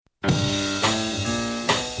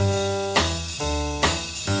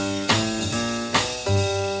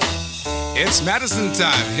It's Madison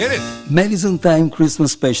time. Hit it. Madison Time Christmas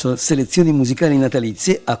Special, selezioni musicali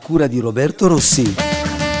natalizie a cura di Roberto Rossi.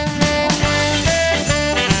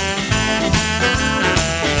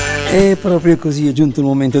 E proprio così è giunto il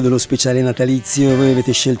momento dello speciale natalizio. Voi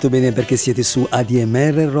avete scelto bene perché siete su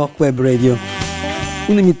ADMR Rock Web Radio,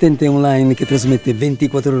 un'emittente online che trasmette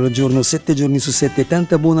 24 ore al giorno, 7 giorni su 7,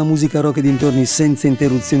 tanta buona musica rock e dintorni senza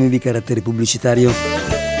interruzioni di carattere pubblicitario.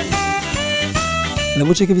 La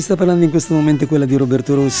voce che vi sta parlando in questo momento è quella di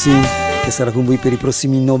Roberto Rossi, che sarà con voi per i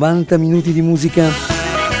prossimi 90 minuti di musica,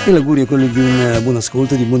 e l'augurio è quello di un buon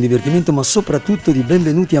ascolto, di buon divertimento, ma soprattutto di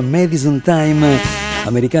benvenuti a Madison Time,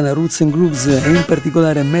 Americana Roots and Grooves, e in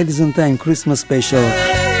particolare Madison Time Christmas Special.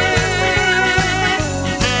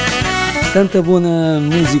 Tanta buona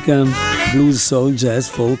musica, blues, soul, jazz,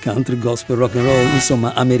 folk, country, gospel, rock and roll,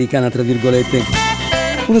 insomma americana tra virgolette.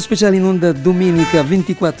 Uno speciale in onda domenica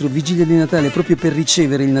 24, vigilia di Natale, proprio per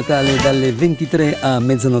ricevere il Natale dalle 23 a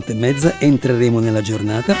mezzanotte e mezza, entreremo nella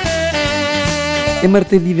giornata. E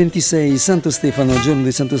martedì 26, Santo Stefano, giorno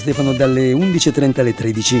di Santo Stefano, dalle 11.30 alle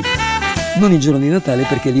 13. Non il giorno di Natale,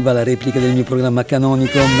 perché lì va la replica del mio programma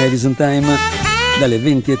canonico Madison Time, dalle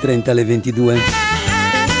 20.30 alle 22.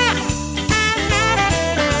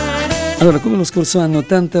 Allora, come lo scorso anno,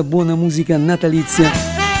 tanta buona musica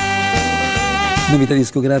natalizia, novità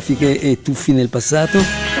discografiche e tuffi nel passato.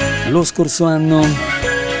 Lo scorso anno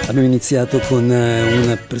abbiamo iniziato con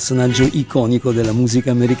un personaggio iconico della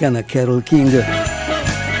musica americana, Carole King.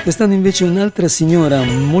 Quest'anno invece un'altra signora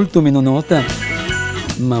molto meno nota,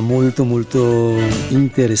 ma molto molto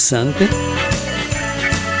interessante.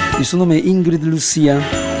 Il suo nome è Ingrid Lucia,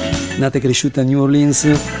 nata e cresciuta a New Orleans,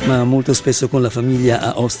 ma molto spesso con la famiglia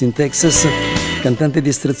a Austin, Texas. Cantante di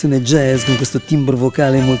estrazione jazz con questo timbro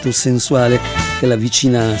vocale molto sensuale che la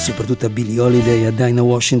avvicina soprattutto a Billie Holiday e a Dinah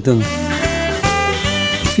Washington.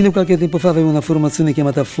 Fino a qualche tempo fa aveva una formazione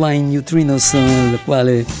chiamata Flying Neutrinos, nella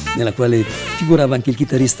quale figurava anche il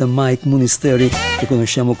chitarrista Mike Munisteri, che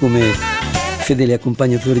conosciamo come fedele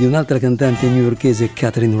accompagnatore di un'altra cantante newyorkese,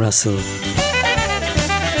 Catherine Russell.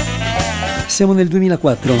 Siamo nel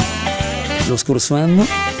 2004. Lo scorso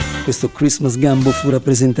anno questo Christmas Gambo fu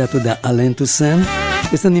rappresentato da Alain Toussaint.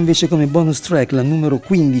 Quest'anno invece come bonus track la numero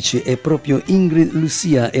 15 è proprio Ingrid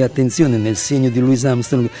Lucia, e attenzione, nel segno di Louis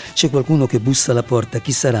Armstrong c'è qualcuno che bussa alla porta.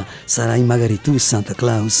 Chi sarà? Sarai magari tu, Santa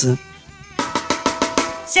Claus?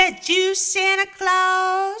 Said you, Santa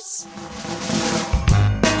Claus?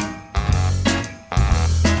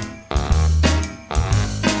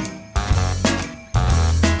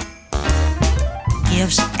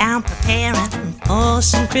 Gifts I'm preparing for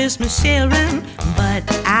some Christmas sharing, but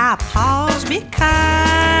I pause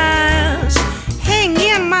because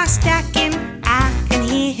hanging my stocking, I can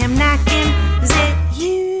hear him knocking. Is that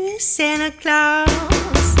you, Santa Claus?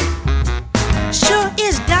 Sure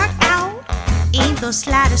is dark out, ain't the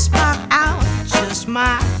slightest spark out, just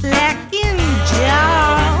my lacking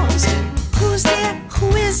jaws. Who's there?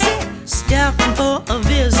 Who is it? Stopping for a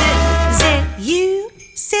visit. Is that you,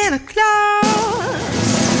 Santa Claus?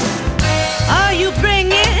 Are you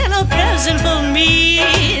bringing a present for me?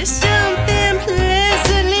 Something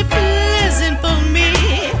pleasantly pleasant for me.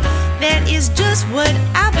 That is just what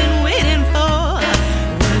I've been waiting for.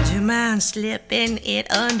 Would you mind slipping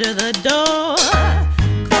it under the door?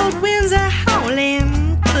 Cold winds are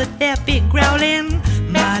howling, could that be growling?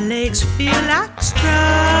 My legs feel like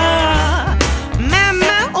straw.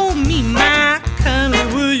 My, oh me, my, kindly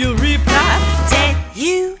will you reply? That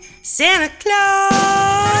you, Santa Claus?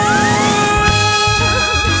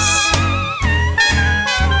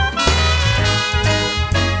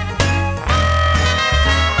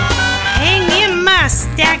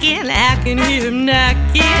 Stacking, I can hear him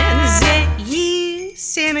knocking. Is that you,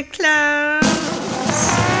 Santa Claus?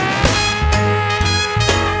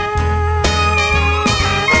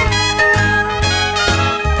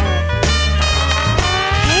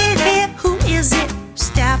 Hey there, who is it?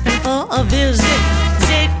 Stopping for a visit. Is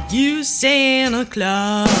that you, Santa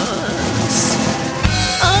Claus?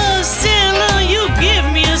 Oh, Santa, you give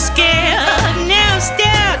me a scare. Now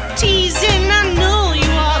stop teasing, I know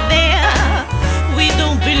you are there. We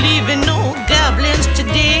don't believe in no goblins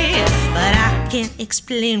today, but I can't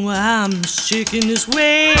explain why I'm shaking this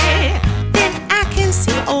way. Then I can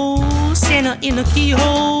see old Santa in the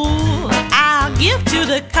keyhole. I'll give to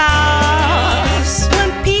the cause.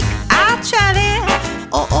 One peek, I'll try there.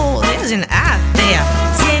 Oh, there's an eye there.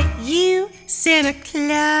 Say you, Santa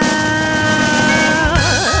Claus.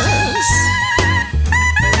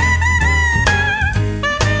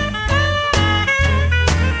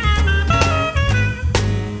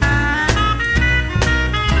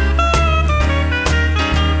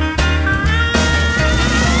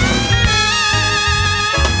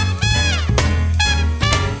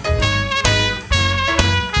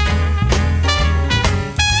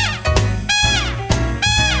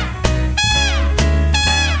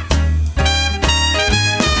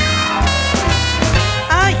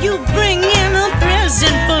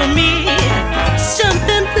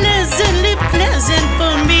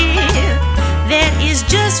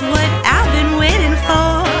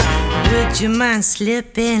 you mind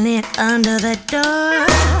slipping it under the door?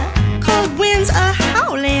 Cold winds are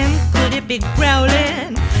howling, could it be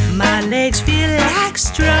growling? My legs feel like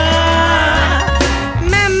straw.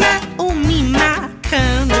 Mama, oh me, my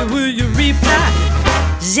kind, will you reply?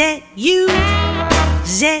 That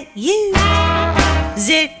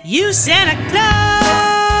you, Santa Claus.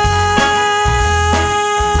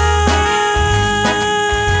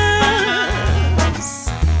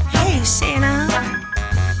 Hey, Santa,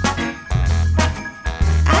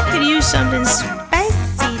 I could use something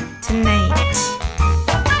spicy tonight.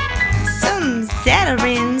 Some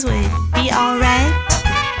Zatarain's would be alright.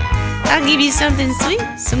 I'll give you something sweet,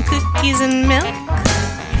 some cookies and milk,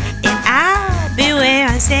 and I'll be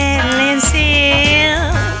wearing satin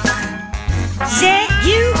silk. That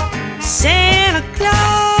you, Santa Claus.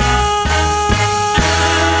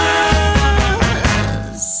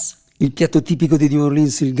 Il piatto tipico di New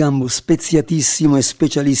Orleans, il gambo, speziatissimo e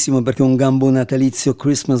specialissimo perché è un gambo natalizio,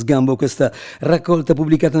 Christmas Gambo. Questa raccolta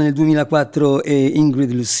pubblicata nel 2004 e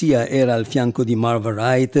Ingrid Lucia era al fianco di Marva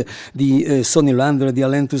Wright, di Sonny Landry, di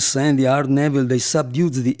Alain Toussaint, di Art Neville, dei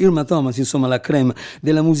Subdueds, di Irma Thomas, insomma la creme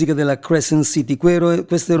della musica della Crescent City.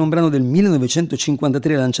 Questo era un brano del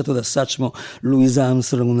 1953 lanciato da Satchmo Louis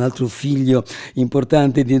Armstrong, un altro figlio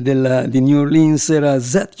importante di New Orleans. Era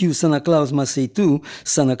That You Santa Claus, ma sei tu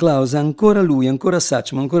Santa Claus? Ancora lui, ancora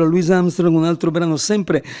Satchmo, ancora Louis Armstrong, un altro brano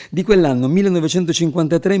sempre di quell'anno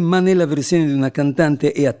 1953, ma nella versione di una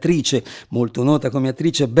cantante e attrice molto nota come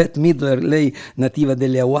attrice, Bette Midler. Lei nativa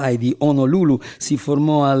delle Hawaii, di Honolulu, si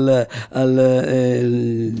formò l'Actor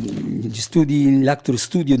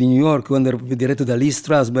Studio di New York quando era proprio diretto da Lee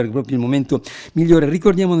Strasberg, proprio il momento migliore.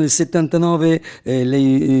 Ricordiamo nel 79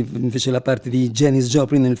 lei fece la parte di Janis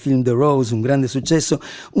Joplin nel film The Rose, un grande successo,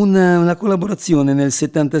 una collaborazione nel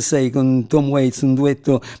 76 con Tom Waits, un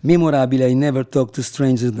duetto memorabile, I Never Talk to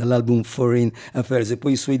Strangers, dall'album Foreign Affairs, e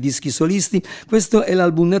poi i suoi dischi solisti. Questo è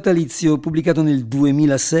l'album natalizio pubblicato nel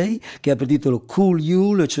 2006 che ha per titolo Cool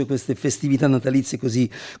Yule, cioè queste festività natalizie così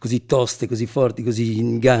toste, così forti,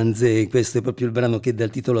 così ganze. Questo è proprio il brano che dà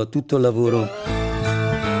il titolo a tutto il lavoro.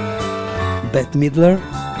 Bette Midler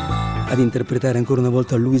ad interpretare ancora una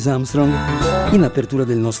volta Louis Armstrong in apertura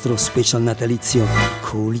del nostro special natalizio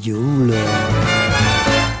Cool Yule.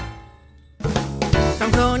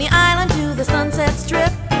 The Sunset Strip,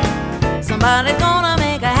 somebody's gonna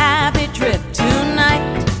make a happy trip tonight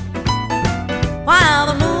while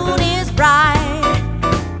the moon is bright.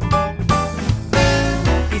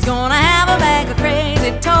 He's gonna have a bag of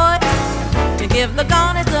crazy toys to give the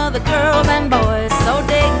garnets of the girls and boys. So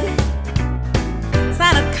dig,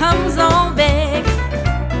 Santa comes on big.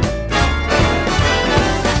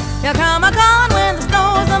 He'll come a-calling when the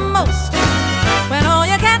snow's the most, when all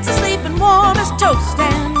your cats are sleeping warm as toast,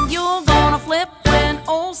 and you're gonna flip when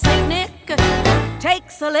old Saint Nick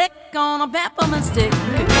takes a lick on a peppermint stick.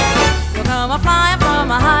 You'll come a-flying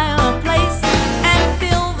from a higher place and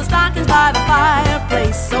fill the stockings by the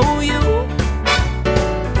fireplace. So you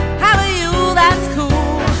have a you that's cool.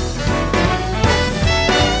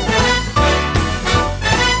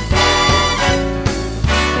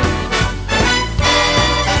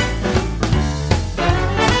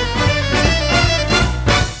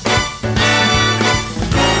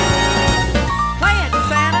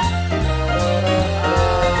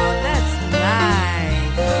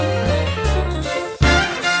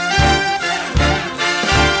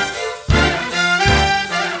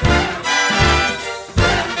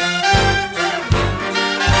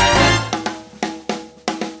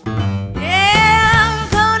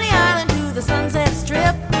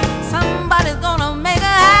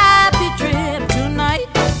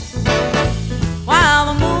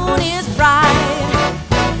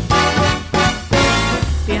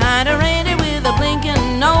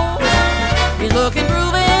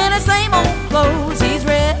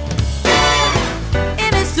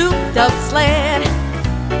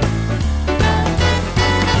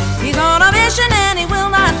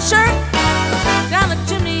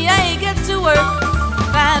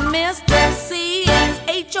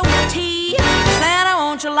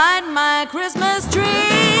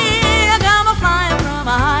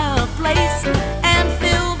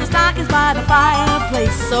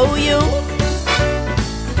 So you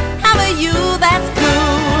have a you that's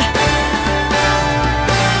cool.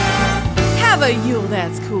 Have a you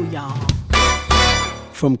that's cool, y'all.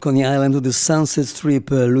 From Coney Island to the Sunset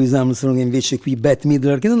Strip, Louis Armstrong, e invece qui Bette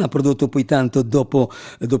Midler, che non ha prodotto poi tanto dopo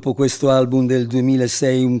questo album del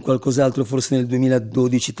 2006, un qualcos'altro forse nel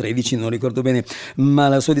 2012-13, non ricordo bene, ma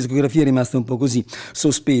la sua discografia è rimasta un po' così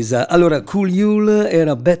sospesa. Allora, Cool Yule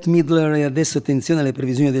era Bette Midler, e adesso attenzione alle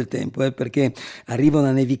previsioni del tempo, perché arriva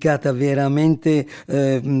una nevicata veramente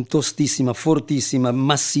tostissima, fortissima,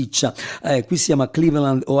 massiccia. Qui siamo a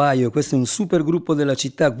Cleveland, Ohio, questo è un super gruppo della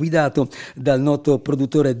città guidato dal noto produttore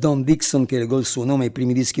Don Dixon, che legò il suo nome ai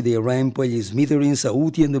primi dischi dei Ramp, agli Smithereens, a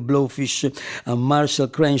Hootie and the Blowfish, a Marshall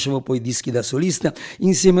Crenshaw, poi dischi da solista.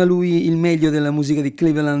 Insieme a lui il meglio della musica di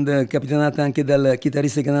Cleveland, capitanata anche dal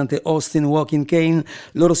chitarrista e cantante Austin Walking Kane.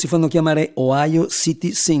 Loro si fanno chiamare Ohio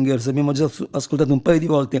City Singers. Abbiamo già ascoltato un paio di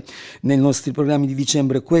volte nei nostri programmi di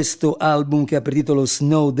dicembre questo album che ha per titolo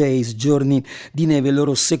Snow Days, Giorni di neve, il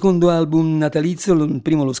loro secondo album natalizio, il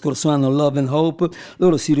primo lo scorso anno, Love and Hope.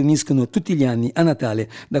 Loro si riuniscono tutti gli anni a Natale,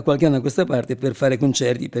 da qualche anno a questa parte, per fare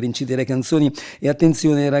concerti, per incidere canzoni. E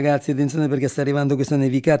attenzione ragazzi, attenzione, perché sta arrivando questa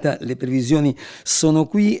nevicata, le previsioni sono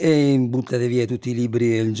qui, e buttate via tutti i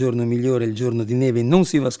libri. È il giorno migliore, il giorno di neve, non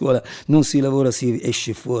si va a scuola, non si lavora, si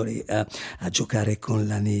esce fuori a giocare con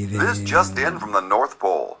la neve. This just in from the North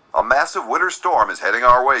Pole. A massive winter storm is heading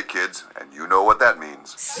our way, kids, and you know what that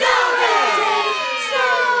means. Snow day,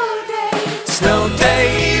 snow day. Snow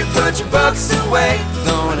day, put your books away.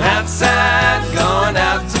 Going outside, going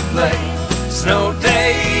out to play. Snow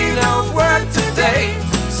day, no work today.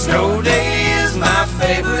 Snow day is my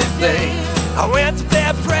favorite day. I went to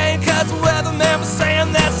bed praying cause the weatherman was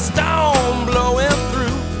saying there's a storm blowing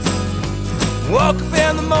through. Woke up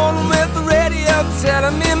in the morning with the radio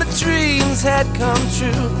telling me my dreams had come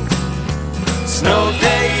true. Snow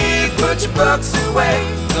day, put your books away.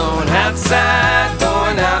 Going outside,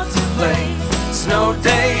 going out to play. Snow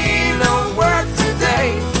day, no work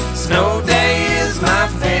today. Snow day is my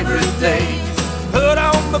favorite day. Put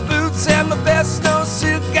on my boots and my best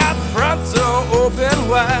snowsuit, got the front door open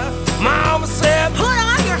wide. Mama said, Put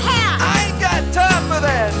on your hat. I ain't got time for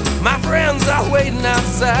that. My friends are waiting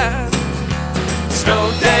outside.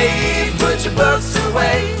 Snow day, put your books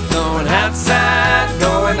away. Going outside,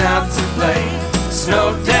 going out to play.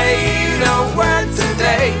 Snow day, no work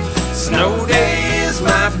today. Snow day is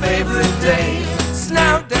my favorite day.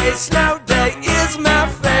 Snow day is my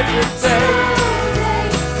favorite day.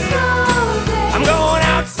 I'm going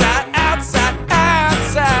outside, outside,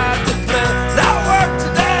 outside to play. No work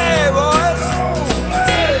today, boys.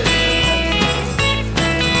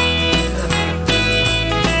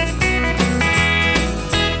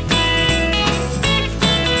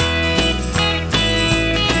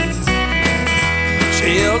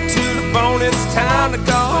 Chill to the bone, it's time to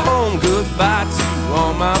go home. Goodbye to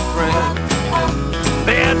all my friends.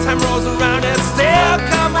 Bedtime rolls around and still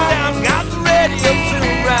coming down. Got the radio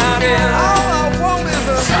tuned right in. All I want is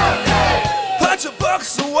a snow day. Put your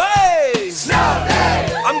books away. Snow day.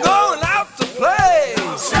 I'm going out to play.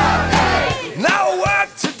 Snow day. No work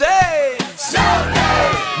today. Snow day.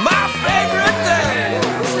 My favorite day.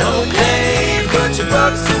 Snow day. Put your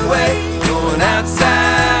books away. Going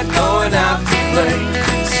outside, going out to play.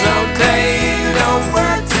 Snow day. No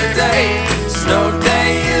work today. Snow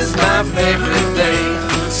day is my favorite day.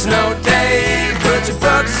 Snow day, put your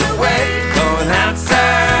books away. Going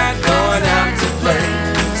outside, going out to play.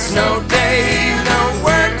 Snow day, no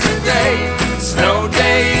work today. Snow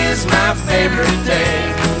day is my favorite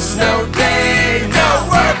day. Snow day, no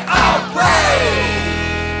work, I'll play.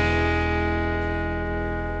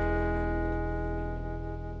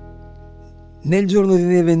 Nel giorno di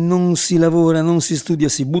neve non si lavora, non si studia,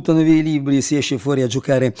 si buttano via i libri e si esce fuori a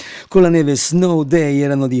giocare con la neve. Snow Day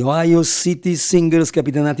erano di Ohio City Singers,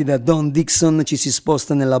 capitanati da Don Dixon. Ci si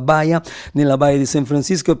sposta nella baia di San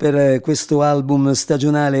Francisco per questo album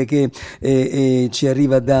stagionale che ci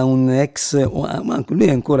arriva da un ex, lui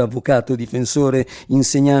è ancora avvocato, difensore,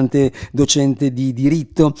 insegnante, docente di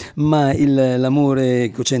diritto, ma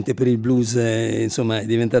l'amore cocente per il blues insomma è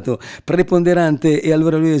diventato preponderante, e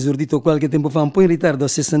allora lui ha esordito qualche tempo fa, un po' in ritardo, a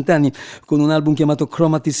 60 anni, con un album chiamato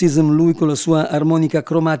Chromaticism, lui con la sua armonica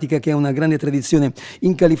cromatica che ha una grande tradizione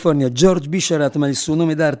in California. George Bisharat, ma il suo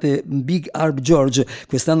nome d'arte Big Arb George,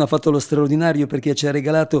 quest'anno ha fatto lo straordinario perché ci ha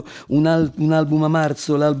regalato un album a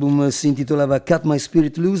marzo. L'album si intitolava Cut My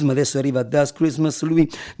Spirit Loose, ma adesso arriva Dust Christmas. Lui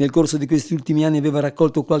nel corso di questi ultimi anni aveva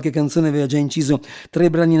raccolto qualche canzone, aveva già inciso 3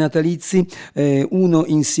 brani natalizi, uno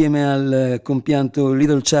insieme al compianto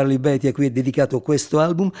Little Charlie Betty, a cui è dedicato questo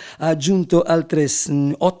album. Ha aggiunto aggiunto altre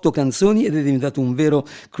 8 canzoni ed è diventato un vero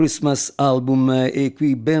Christmas album, e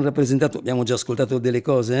qui ben rappresentato, abbiamo già ascoltato delle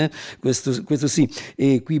cose, questo sì,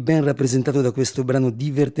 e qui ben rappresentato da questo brano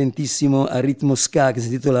divertentissimo a ritmo ska che si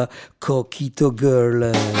intitola Coquito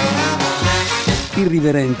Girl.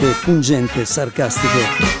 Irriverente, pungente, sarcastico,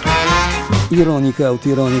 ironico,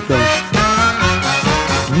 autoironico,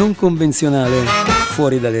 non convenzionale,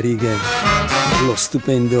 fuori dalle righe, lo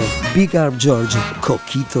stupendo Big Arp George,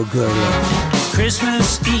 Coquito Girl.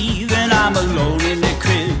 Christmas Eve and I'm alone in the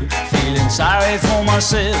crib, feeling sorry for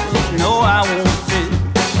myself, no I won't fit.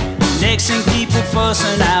 Next thing people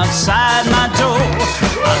fussing outside my door,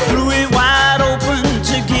 I threw it wide open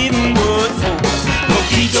to give them what for.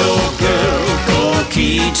 Coquito girl,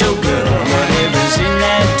 Coquito girl, whatever's in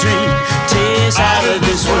that drink tastes out of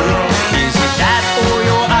this world. Is it that or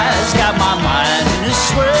your eyes got my mind in a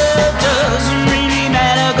swirl? Doesn't really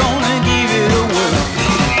matter, gonna give it a whirl.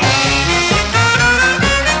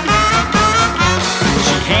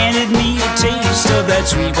 She handed me a taste of that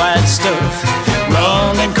sweet white stuff,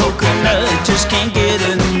 rum and coconut, just can't get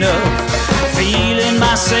enough. Feeling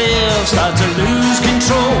myself start to lose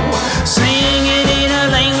control, singing in a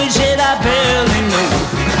language that I barely know.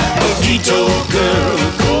 Coquito girl,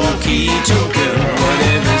 Coquito girl,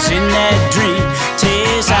 whatever's in that drink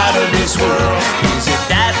tastes out of this world. Is it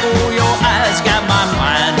that or your eyes got my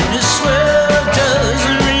mind in a swirl?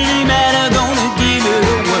 Doesn't really matter, gonna give it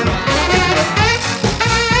a whirl.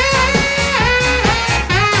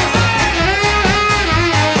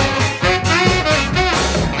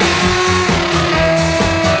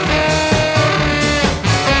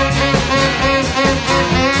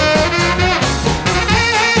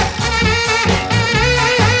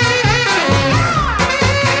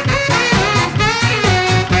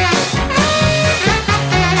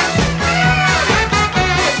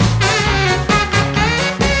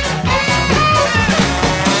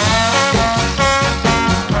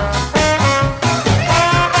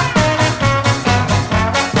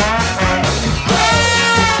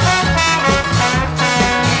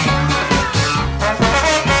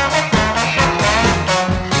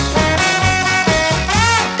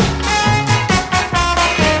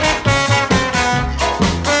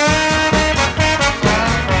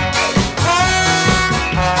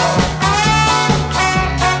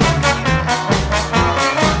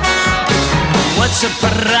 What's up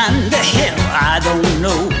around the hill? I don't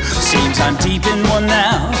know. Seems I'm deep in one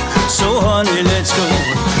now. So honey, let's go.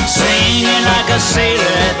 Singing like a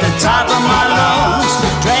sailor at the top of my lungs,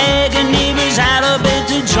 dragging neighbors out of bed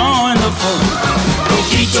to join the fun.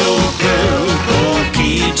 Coquito girl,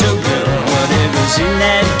 Coquito girl, whatever's in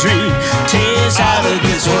that drink tastes out of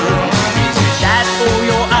this world. Is it that or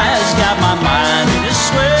your eyes got my mind in a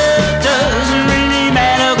swirl? Doesn't really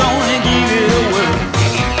matter, gonna give it a whirl.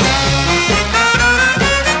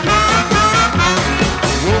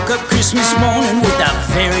 Woke up Christmas morning with that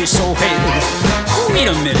very sore head. Wait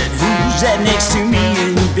a minute, who's that next to me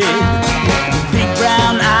in bed? Big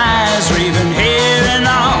brown eyes, raven hair and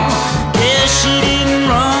all. Guess she didn't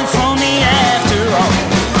run from me after all.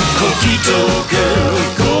 Coquito girl,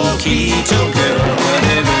 Coquito girl,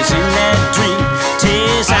 whatever's in that drink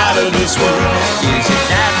tastes out of this world. Is it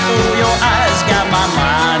that or your eyes got my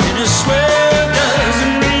mind in a swirl?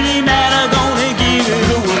 Doesn't really matter, gonna give it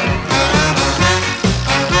a whirl.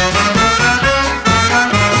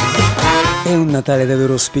 È un Natale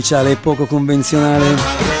davvero speciale e poco convenzionale.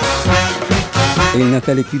 È il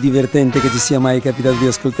Natale più divertente che ti sia mai capitato di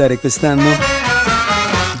ascoltare quest'anno.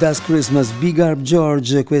 Das Christmas, Big Arp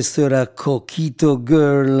George, questo era Coquito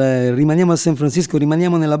Girl. Rimaniamo a San Francisco,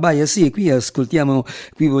 rimaniamo nella baia, sì, e qui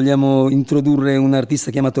vogliamo introdurre un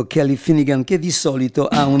artista chiamato Kelly Finnegan, che di solito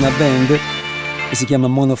ha una band che si chiama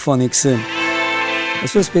Monophonics. La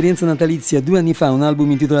sua esperienza natalizia 2 anni fa, un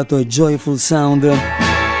album intitolato A Joyful Sound,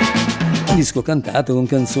 un disco cantato con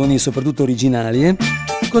canzoni soprattutto originali.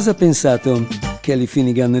 Cosa ha pensato Kelly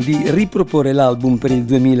Finnegan di riproporre l'album per il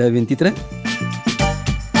 2023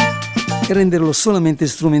 e renderlo solamente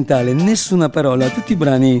strumentale, nessuna parola, tutti i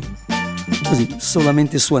brani così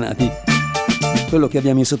solamente suonati. Quello che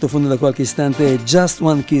abbiamo in sottofondo da qualche istante è Just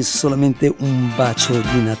One Kiss, solamente un bacio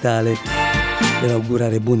di Natale per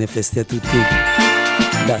augurare buone feste a tutti.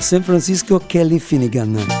 Da San Francisco, Kelly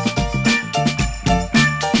Finnegan.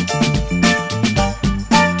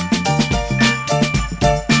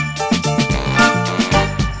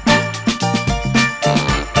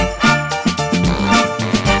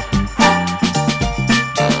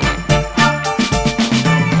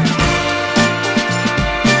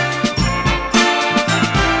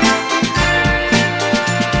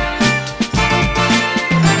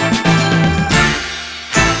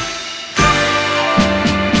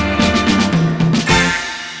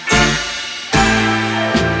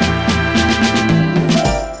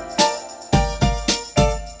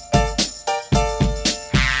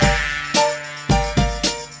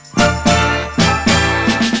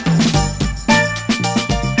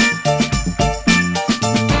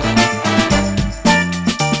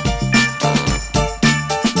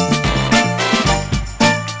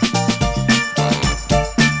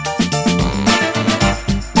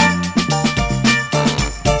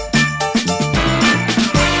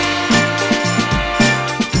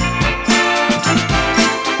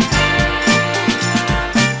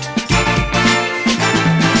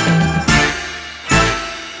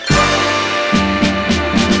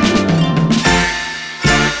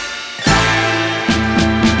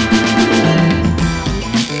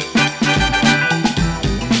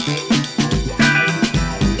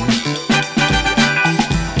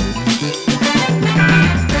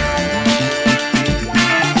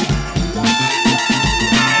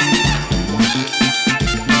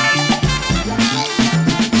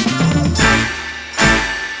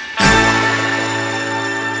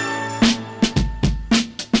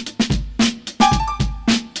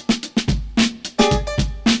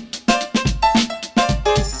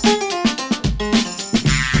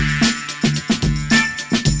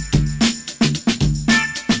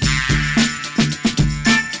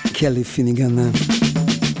 Kelly Finnegan.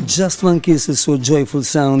 Just One Kiss, il suo Joyful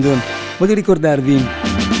Sound. Voglio ricordarvi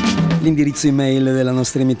l'indirizzo email della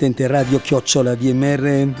nostra emittente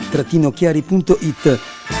radio@dmr-chiari.it.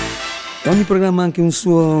 E ogni programma ha anche un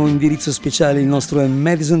suo indirizzo speciale, il nostro è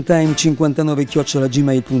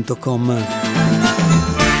madisontime59@gmail.com.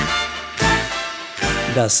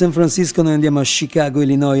 Da San Francisco noi andiamo a Chicago,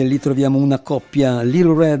 Illinois, e lì troviamo una coppia, Lil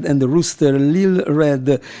Red and the Rooster. Lil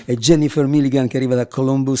Red e Jennifer Milligan, che arriva da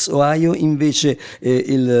Columbus, Ohio. Invece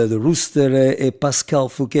il Rooster è Pascal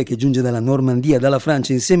Fouquet, che giunge dalla Normandia, dalla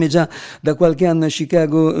Francia, insieme già da qualche anno a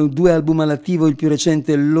Chicago. 2 album all'attivo, il più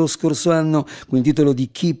recente lo scorso anno con il titolo di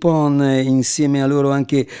Keep On, insieme a loro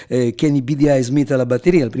anche Kenny B.D.I. Smith alla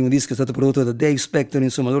batteria. Il primo disco è stato prodotto da Dave Spector,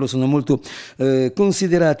 insomma loro sono molto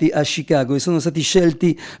considerati a Chicago e sono stati scelti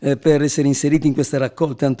per essere inseriti in questa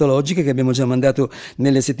raccolta antologica che abbiamo già mandato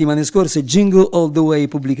nelle settimane scorse, Jingle All the Way,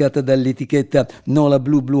 pubblicata dall'etichetta Nola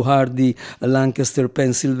Blue Hardy, Lancaster,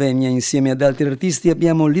 Pennsylvania. Insieme ad altri artisti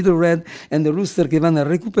abbiamo Little Red and the Rooster, che vanno a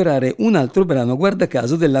recuperare un altro brano, guarda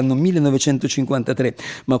caso, dell'anno 1953,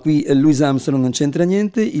 ma qui Louis Armstrong non c'entra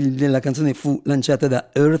niente. La canzone fu lanciata da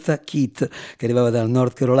Eartha Kitt, che arrivava dal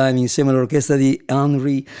North Carolina, insieme all'orchestra di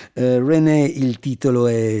Henry René. Il titolo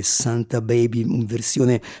è Santa Baby, un versione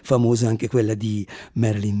famosa anche quella di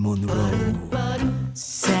Marilyn Monroe.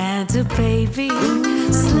 Santa baby,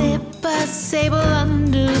 slip a sable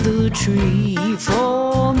under the tree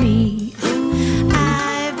for me.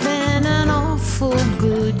 I've been an awful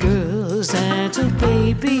good girl, Santa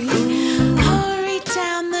baby. Hurry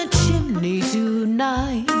down the chimney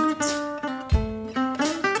tonight.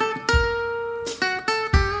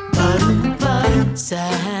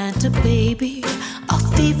 Santa baby, a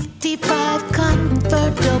 55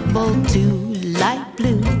 convertible to light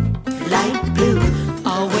blue,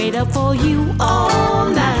 I'll wait up for you all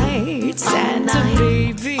night, Santa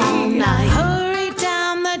baby, all night. Hurry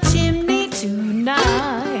down the chimney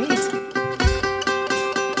tonight.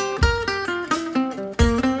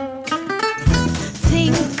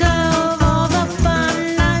 Think of all the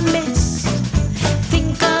fun I miss.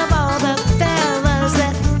 Think of all the fellas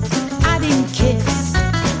that I didn't kiss.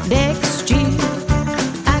 Next year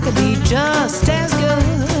I could be just as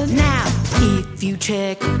good. Now if you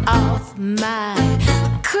check off my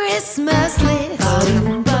Christmas list,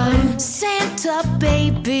 Santa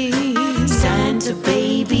baby,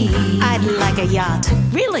 I'd like a yacht.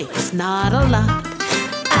 Really, it's not a lot.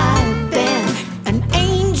 I've been an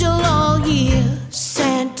angel all year,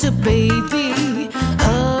 Santa baby.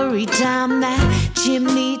 Hurry down that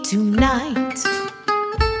chimney tonight.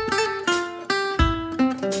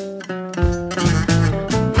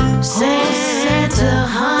 Santa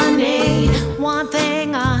honey, one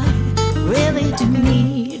thing I really do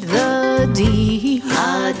need, the deed,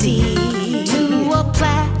 a deed to a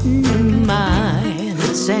platinum mine.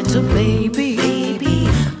 Santa baby,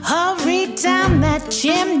 hurry down that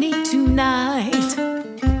chimney tonight.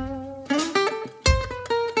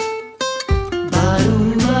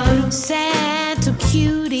 Santa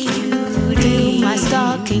cutie, do my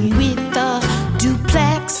stocking with the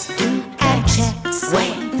duplex at checks.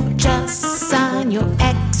 Wait, just sign your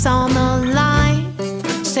X on the line.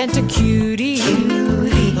 Santa cutie,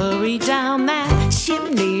 hurry down that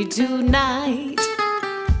chimney tonight.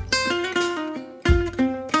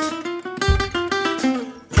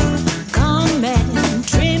 Come and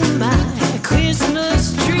trim my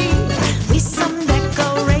Christmas tree with some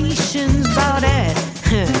decorations bought at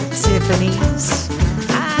Tiffany's.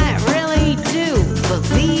 I really do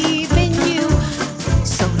believe in you,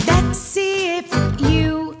 so let's see if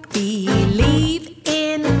you believe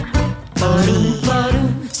in me.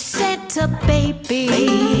 Santa baby,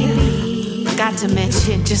 got to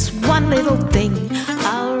mention just one little thing,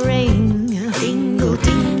 a ring. Dingle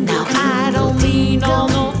ding. Now I don't mean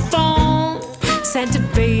on the phone, Santa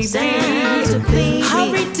baby,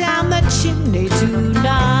 hurry down the chimney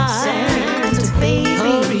tonight. Santa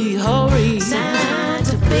baby, hurry,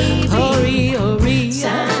 Santa baby, hurry,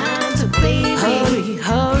 Santa baby,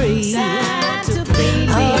 hurry, Santa baby,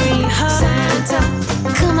 Santa.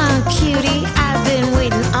 Come on, cutie, I've been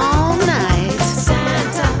waiting all night.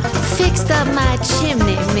 Santa, fixed up my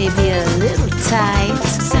chimney, maybe a little tight.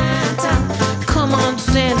 Santa, come on,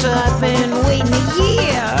 Santa, I've been waiting a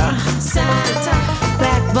year. Santa,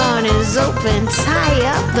 back barn is open, tie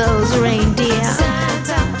up those reindeer.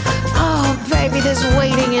 Santa, oh baby, this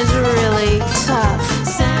waiting is really tough.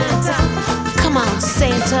 Santa, come on,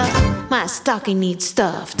 Santa, my stocking needs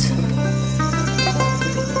stuffed.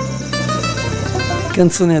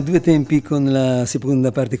 Canzone a due tempi con la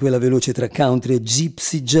seconda parte, quella veloce tra country e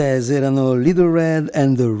gypsy jazz. Erano Little Red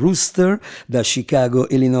and the Rooster da Chicago,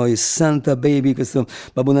 Illinois. Santa Baby, questo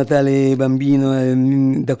Babbo Natale bambino.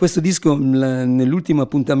 Da questo disco, nell'ultimo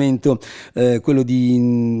appuntamento, quello di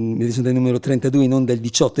Madison del numero 32, non del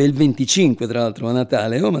 18 e il 25 tra l'altro a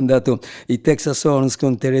Natale, ho mandato i Texas Horns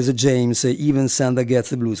con Theresa James, Even Santa Gets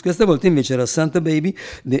the Blues. Questa volta invece era Santa Baby,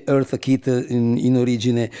 The Eartha Kitt in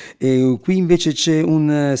origine, e qui invece c'è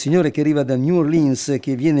un signore che arriva da New Orleans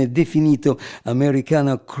che viene definito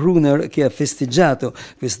Americana Crooner, che ha festeggiato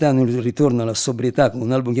quest'anno il ritorno alla sobrietà con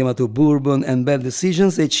un album chiamato Bourbon and Bad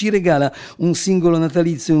Decisions e ci regala un singolo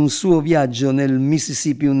natalizio, un suo viaggio nel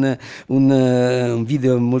Mississippi, un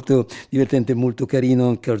video molto divertente, molto carino,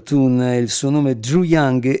 un cartoon. Il suo nome è Drew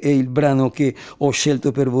Young e il brano che ho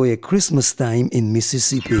scelto per voi è Christmas Time in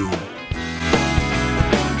Mississippi.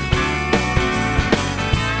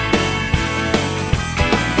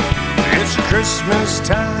 Christmas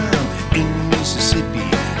time in Mississippi,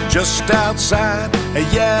 just outside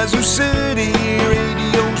of Yazoo City.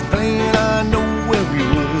 Radio's playing, I know every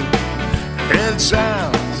word. Head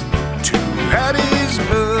south to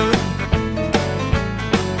Hattiesburg.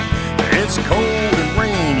 It's cold and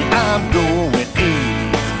rainy, I'm going 80.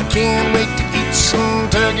 I can't wait to eat some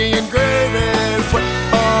turkey and gravy.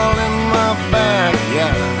 Football in my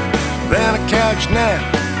backyard, then a couch nap,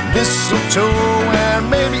 mistletoe, and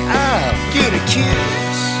maybe I'll get a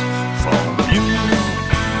kiss from you.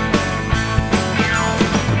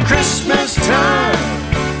 Christmas time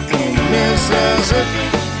in Mississippi.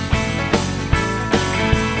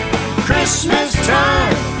 Christmas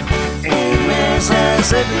time in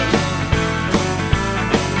Mississippi.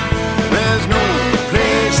 There's no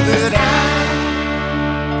place that I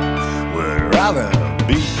would rather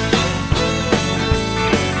be.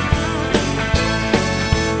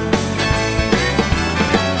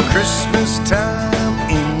 Christmas time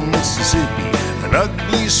in Mississippi, and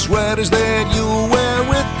ugly sweaters that you'll wear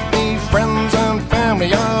with me. Friends and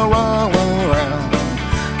family are all around,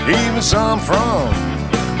 even some from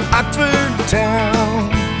Oxford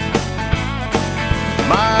town.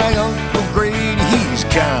 My Uncle Grady, he's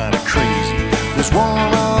kinda crazy. There's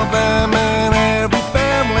one of them in every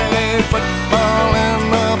family. Football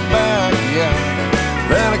in the backyard,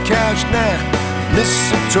 then a couch nap,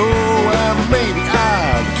 mistletoe, and maybe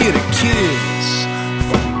I'll get a kiss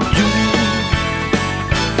from you.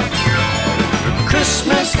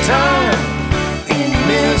 Christmas time in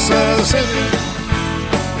Mississippi.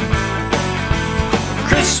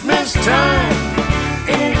 Christmas time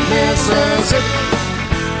in Mississippi.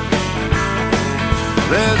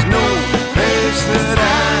 There's no place that I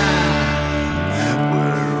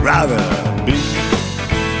would rather be.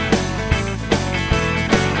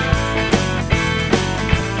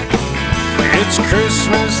 It's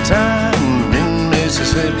Christmas time in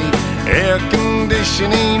Mississippi. Air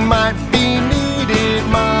conditioning might be needed.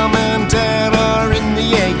 Mom and Dad are in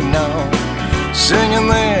the eggnog, singing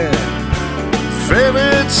their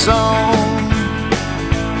favorite song.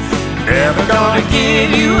 Never gonna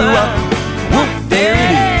give you up. Whoop, there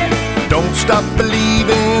it is. Don't stop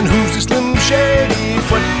believing. Who's the Slim Shady?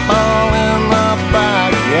 Football in the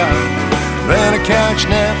backyard, then a couch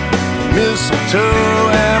nap, mistletoe,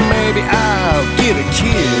 and maybe I'll get a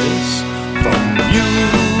kiss from you.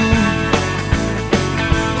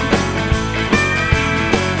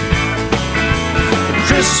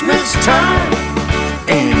 Christmas time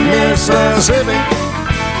in Mississippi.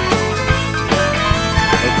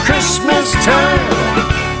 Christmas time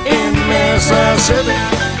in Mississippi.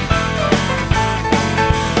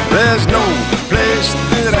 There's no place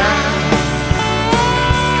that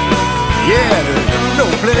there's no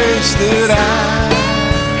place that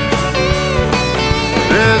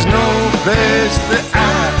there's no place that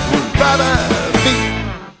I would rather be.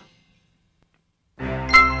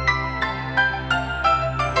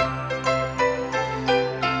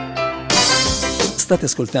 State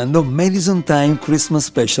ascoltando Madison Time Christmas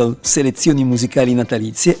Special, selezioni musicali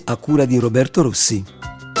natalizie a cura di Roberto Rossi.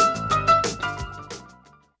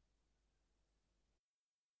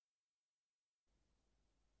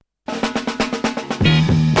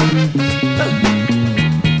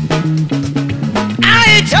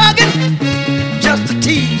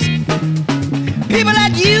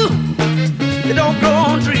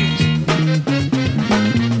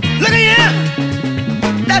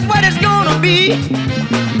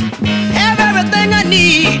 Have everything I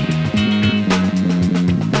need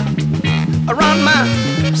around my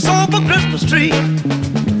soulful Christmas tree.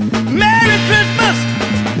 Merry Christmas,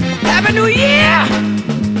 Happy New Year.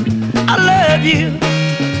 I love you.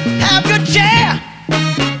 Have good cheer.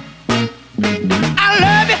 I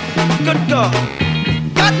good God.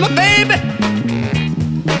 Got my baby,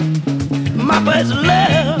 my first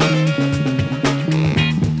love.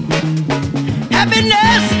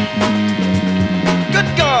 Happiness, good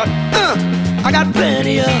God, I got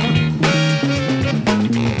plenty of.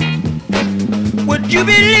 Would you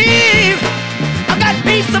believe I got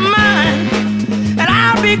peace of mind, and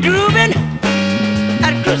I'll be grooving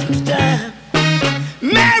at Christmas time.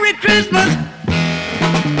 Merry Christmas,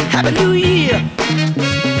 Happy New Year.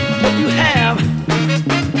 Hope you have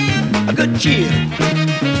a good cheer.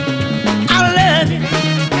 I love you,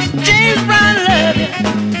 James Brown, love you.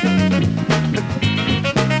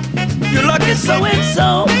 You're lucky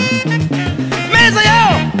so-and-so. Mr. Yo,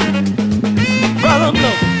 Brother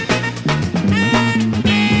Blow.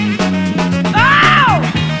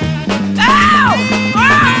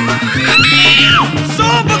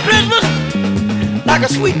 Soul for Christmas, like a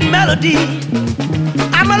sweet melody.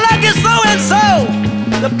 I'm a lucky so-and-so.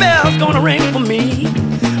 The bell's gonna ring for me.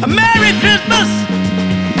 A Merry Christmas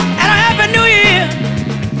and a Happy New Year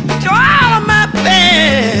to all of my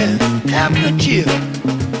fans. Have good cheer.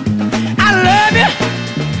 I love you,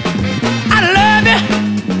 I love you.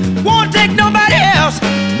 Won't take nobody else.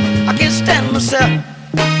 I can't stand myself.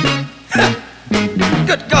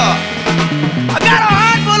 Good God, I got a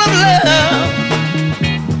heart full of love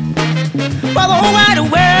for the whole wide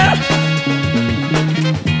world,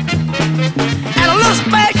 and a little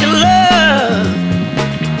special love,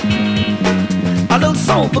 a little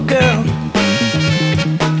soulful girl.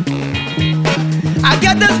 I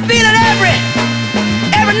get this feeling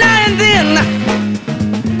every now and then.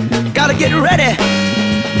 Gotta get ready,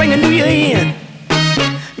 bring the new year in.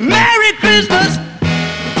 Merry Christmas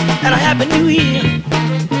and a Happy New Year.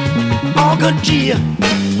 All good cheer.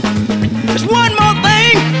 There's one more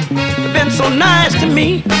thing that's been so nice to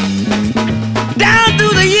me down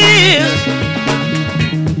through the years,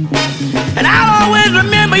 and I'll always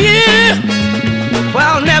remember you.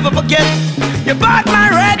 Well, I'll never forget. You bought my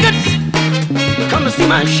records, come to see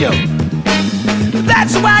my show.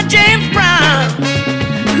 That's why James Brown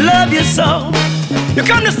love you so. You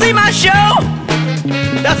come to see my show,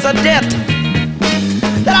 that's a debt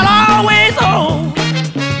that I'll always owe.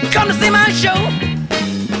 Come to see my show.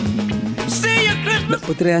 See you Christmas.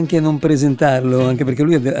 Potrei anche non presentarlo, anche perché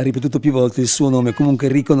lui ha ripetuto più volte il suo nome, comunque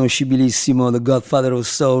riconoscibilissimo, The Godfather of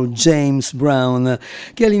Soul, James Brown,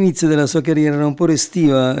 che all'inizio della sua carriera era un po'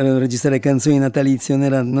 restio a registrare canzoni natalizie,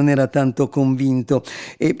 non era tanto convinto,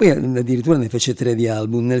 e poi addirittura ne fece 3 di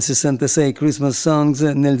album. Nel 66 Christmas Songs,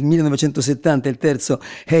 nel 1970 il terzo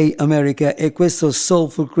Hey America, e questo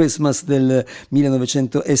Soulful Christmas del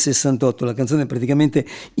 1968. La canzone praticamente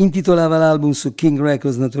intitolava l'album su King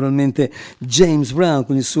Records, naturalmente James Brown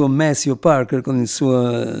con il suo Maceo Parker, con il suo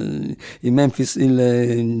il Memphis,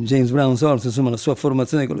 il James Brown Source, insomma la sua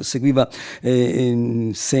formazione che lo seguiva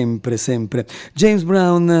sempre. James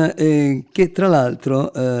Brown che tra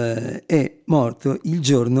l'altro è morto il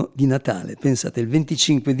giorno di Natale, pensate, il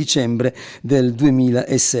 25 dicembre del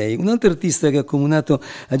 2006. Un altro artista che ha accomunato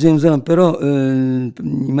a James Brown però in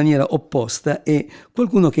maniera opposta è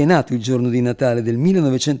qualcuno che è nato il giorno di Natale del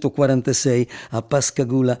 1946 a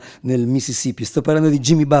Pascagoula nel Mississippi. Sto parlando di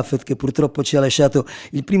Jimmy Buffett, che purtroppo ci ha lasciato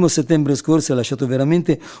il 1 settembre scorso. Ha lasciato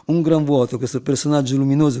veramente un gran vuoto, questo personaggio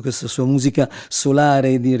luminoso, questa sua musica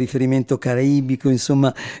solare di riferimento caraibico,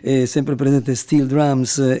 insomma sempre presente steel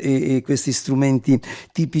drums e questi strumenti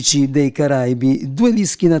tipici dei Caraibi. 2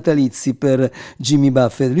 dischi natalizi per Jimmy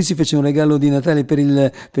Buffett. Lui si fece un regalo di Natale per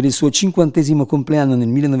il suo 50° compleanno nel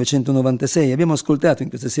 1996. Abbiamo ascoltato in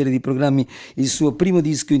questa serie di programmi il suo primo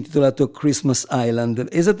disco intitolato Christmas Island.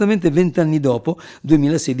 Esattamente 20 anni dopo,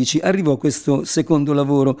 2016, arrivò questo secondo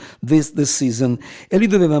lavoro, This the Season, e lui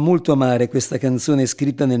doveva molto amare questa canzone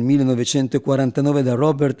scritta nel 1949 da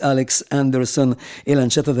Robert Alex Anderson e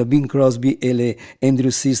lanciata da Bing Crosby e le Andrew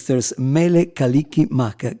Sisters, Mele Kaliki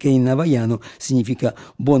Maka, che in hawaiano significa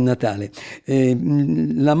Buon Natale.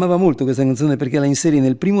 L'amava molto questa canzone perché la inserì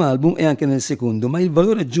nel primo album e anche nel secondo, ma il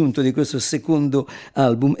valore aggiunto di questo secondo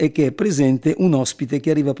album è che è presente un ospite che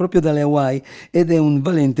arriva proprio dalle Hawaii ed è un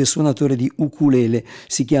valente suonatore di ukulele,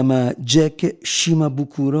 si chiama Jack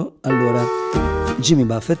Shimabukuro. Allora, Jimmy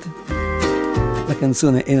Buffett, la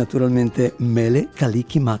canzone è naturalmente Mele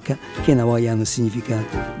Kaliki Maka, che in hawaiano significa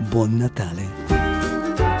Buon Natale.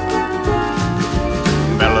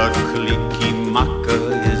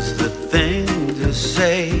 Maka is the thing to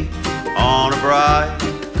say on a bright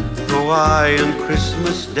Hawaiian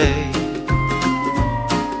Christmas day.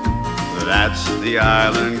 That's the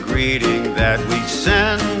island greeting that we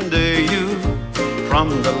send to you from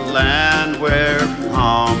the land where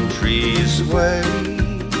palm trees sway.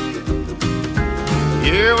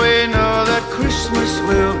 Here we know that Christmas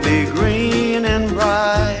will be green and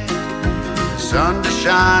bright, the sun to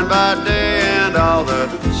shine by day and all the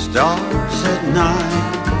stars at night.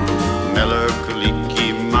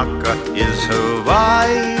 Melakaliki-maka is her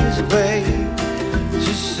wise way to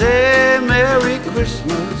say Merry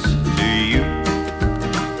Christmas to you.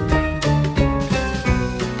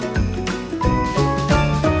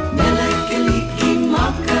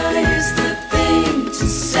 Melakaliki-maka is the thing to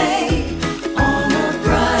say on a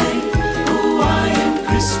bright Hawaiian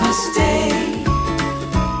Christmas day.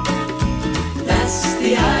 That's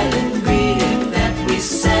the island greeting that we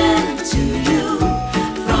send to you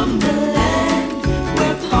from the land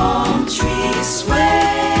where palm trees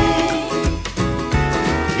sway.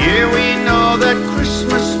 Here we know that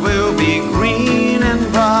Christmas will be green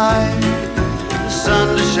and bright, the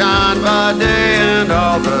sun to shine by day and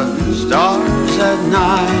all the stars at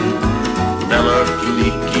night.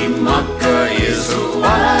 Melakaliki-maka is a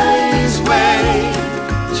wise way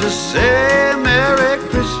to say Merry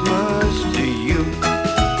Christmas to you.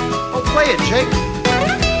 Oh, play it, Jake.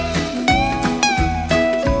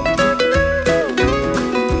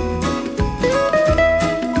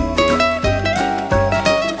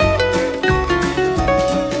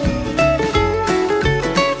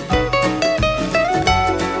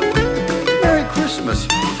 Merry Christmas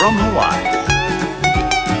from Hawaii.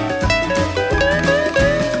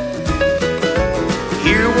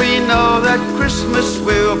 Here we know that Christmas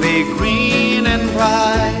will be green and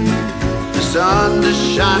bright, the sun to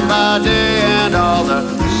shine by day and all the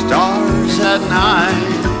stars at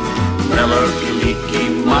night.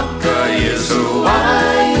 Melakaliki-maka is a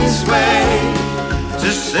wise way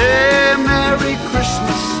to say Merry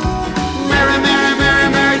Christmas, Merry, Merry, Merry,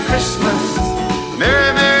 Merry Christmas,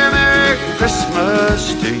 Merry, Merry, Merry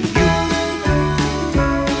Christmas to you.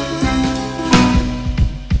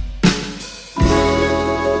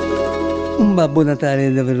 Un Babbo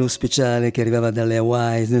Natale davvero speciale che arrivava dalle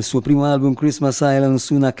Hawaii nel suo primo album Christmas Island,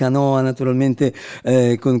 su una canoa naturalmente,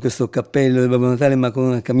 con questo cappello del Babbo Natale ma con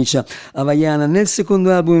una camicia hawaiana. Nel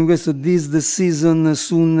secondo album, in questo This the Season,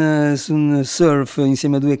 su un surf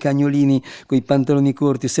insieme a due cagnolini con i pantaloni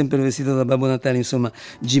corti, sempre vestito da Babbo Natale, insomma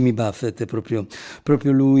Jimmy Buffett è proprio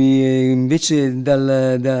lui. E invece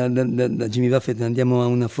da Jimmy Buffett andiamo a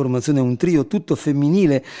una formazione, un trio tutto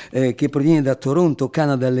femminile, che proviene da Toronto,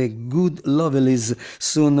 Canada. Le Good Lovelies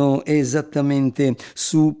sono esattamente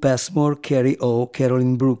Sue Passmore, Carrie O,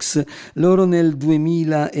 Carolyn Brooks. Loro nel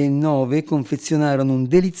 2009 confezionarono un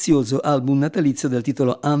delizioso album natalizio dal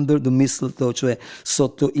titolo Under the Mistletoe, cioè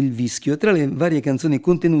Sotto il Vischio. Tra le varie canzoni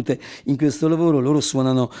contenute in questo lavoro, loro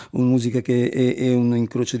suonano musica che è un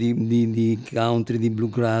incrocio di country, di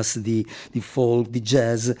bluegrass, di folk, di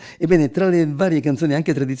jazz. Ebbene, tra le varie canzoni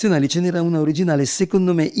anche tradizionali ce n'era una originale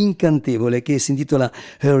secondo me incantevole che si intitola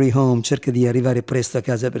Hurry Home, cerca di arrivare presto a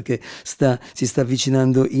casa perché si sta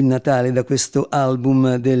avvicinando il Natale. Da questo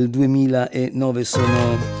album del 2009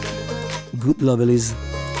 sono Good Lovelies,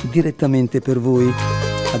 direttamente per voi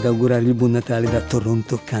ad augurare il buon Natale da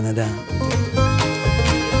Toronto, Canada.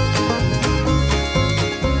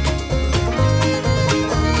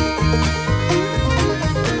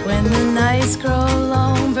 When the nights grow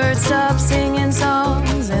long, birds stop singing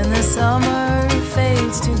songs and the summer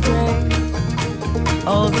fades to gray.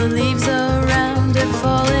 All the leaves around it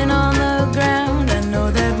falling on the ground. I know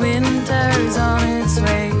that winter's on its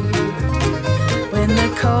way. When the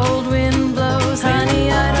cold wind blows, honey,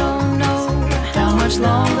 I don't know how much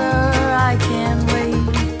longer I can wait.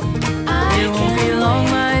 It won't be long,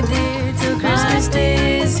 my dear, till Christmas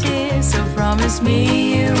Day is here. So promise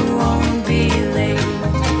me you won't be late.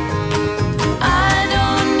 I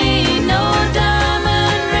don't need no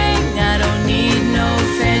diamond ring, I don't need no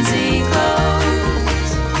fancy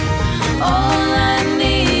clothes. All I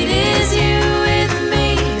need is you with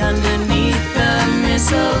me underneath the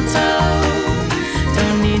mistletoe.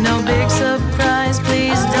 Don't need no big surprise,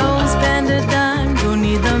 please don't spend a dime. Don't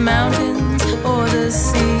need the mountains or the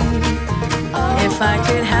sea. If I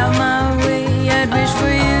could have my way, I'd wish for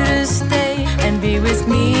you to stay and be with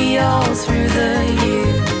me all through the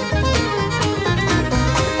year.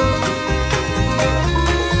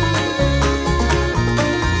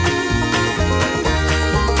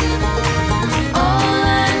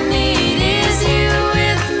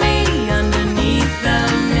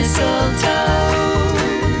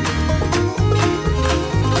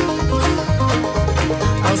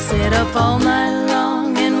 Sit up all night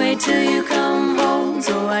long and wait till you come home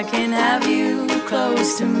so I can have you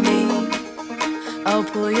close to me. I'll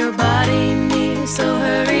pull your body near, so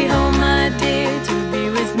hurry home, my dear, to be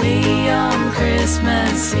with me on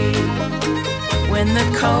Christmas Eve. When the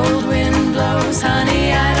cold wind blows,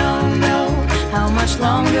 honey, I don't know how much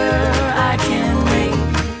longer I can wait.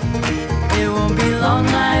 It won't be long,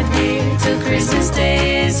 my dear, till Christmas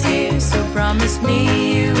Day is here. So promise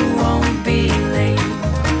me you won't be late.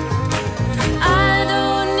 I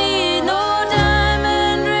don't need no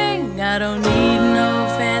diamond ring, I don't need no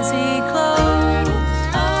fancy clothes.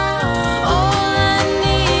 All I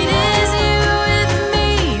need is you with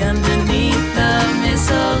me underneath the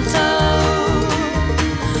mistletoe.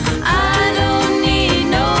 I don't need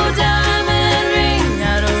no diamond ring,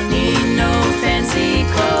 I don't need no fancy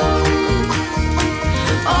clothes.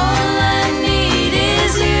 All I need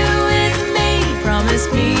is you with me. Promise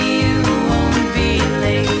me you won't be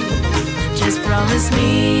late. Just promise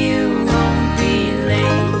me you won't be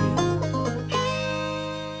late.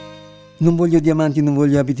 Non voglio diamanti, non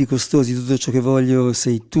voglio abiti costosi, tutto ciò che voglio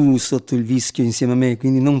sei tu sotto il vischio insieme a me,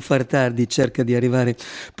 quindi non far tardi, cerca di arrivare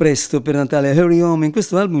presto per Natale. Hurry Home, in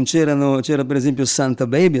questo album c'era per esempio Santa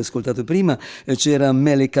Baby, ascoltato prima, c'era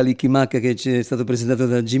Mele Kalikimaka che è stato presentato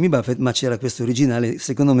da Jimmy Buffett, ma c'era questo originale,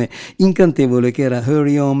 secondo me incantevole, che era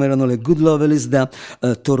Hurry Home, erano le Good Lovelies da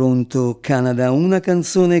Toronto, Canada, una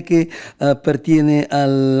canzone che appartiene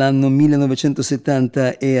all'anno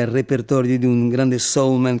 1970 e al repertorio di un grande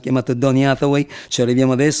soulman chiamato Donny Hathaway. Ci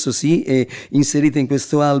arriviamo adesso, sì, è inserita in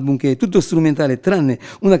questo album che è tutto strumentale tranne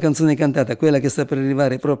una canzone cantata, quella che sta per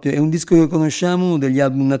arrivare proprio, è un disco che conosciamo, uno degli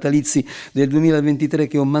album natalizi del 2023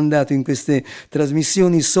 che ho mandato in queste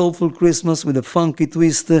trasmissioni, Soulful Christmas with a Funky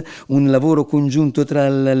Twist, un lavoro congiunto tra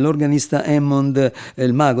l'organista Hammond,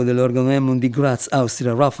 il mago dell'organo Hammond di Graz,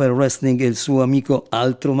 Austria, Raphael Resnick, e il suo amico,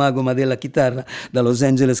 altro mago ma della chitarra, da Los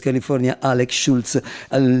Angeles, California, Alex Schultz.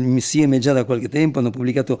 Insieme già da qualche tempo hanno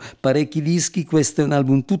pubblicato parecchi dischi. Questo è un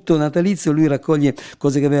album tutto natalizio, lui raccoglie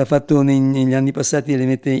cose che aveva fatto negli anni passati e le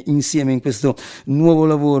mette insieme in questo nuovo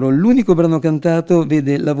lavoro. L'unico brano cantato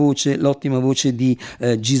vede la voce, l'ottima voce di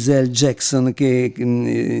Giselle Jackson, che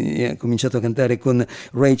ha cominciato a cantare con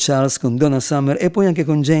Ray Charles, con Donna Summer e poi anche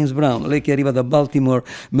con James Brown, lei che arriva da Baltimore,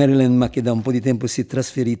 Maryland, ma che da un po' di tempo si è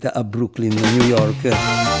trasferita a Brooklyn, New York.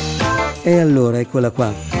 E allora eccola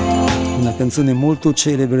qua, una canzone molto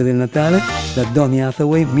celebre del Natale, da Donny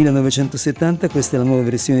Hathaway, 1970. Questa è la nuova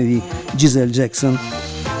versione di Giselle Jackson,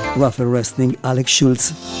 Raphael Resnick, Alex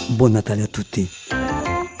Schultz. Buon Natale a tutti.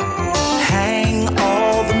 Hang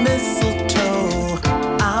all the mistletoe,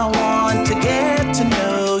 I want to get to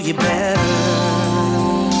know you better.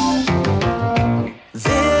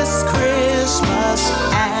 This Christmas,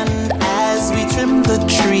 and as we trim the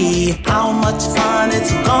tree, how much fun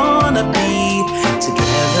it's gonna be together.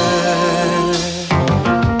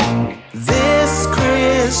 This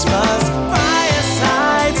Christmas,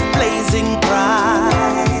 firesides blazing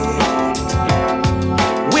bright.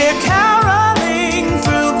 We're caroling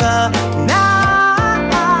through the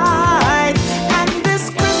night, and this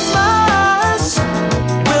Christmas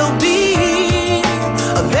will be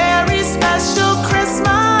a very special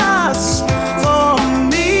Christmas for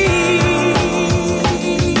me.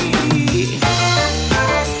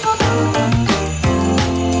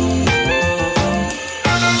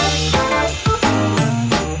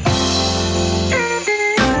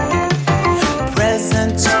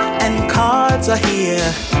 Presents and cards are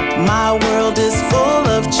here, my world is full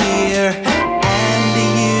of cheer, and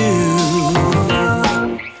you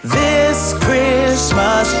this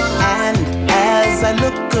Christmas. And as I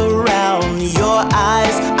look around, your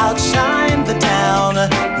eyes outshine the town,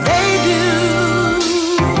 they do.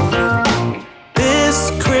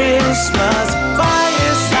 This Christmas,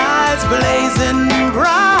 firesides blazing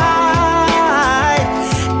bright,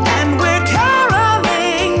 and we're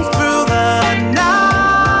caroling through the night.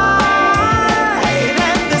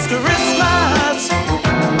 And this Christmas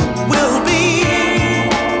will be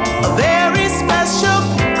a very special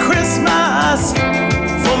Christmas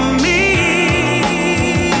for me.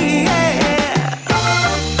 Yeah.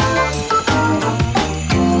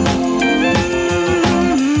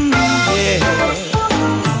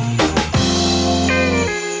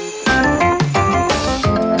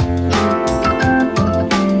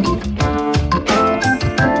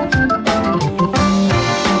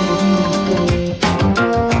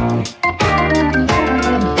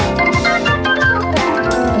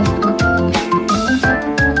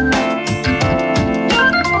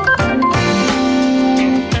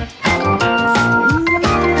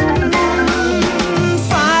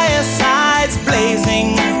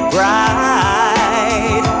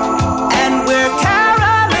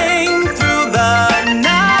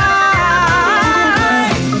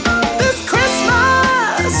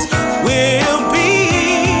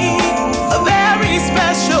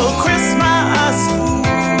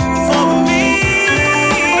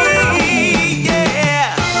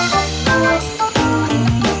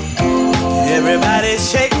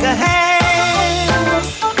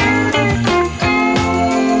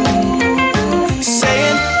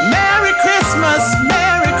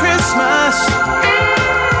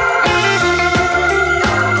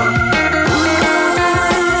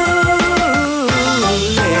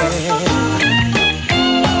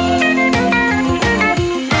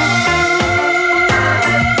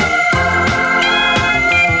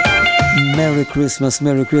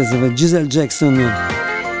 Merry Christmas, Giselle Jackson,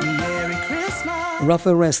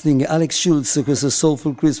 Raphael Resting, Alex Schultz, questo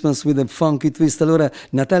Soulful Christmas with a Funky Twist. Allora,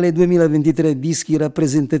 Natale 2023, dischi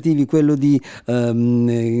rappresentativi, quello di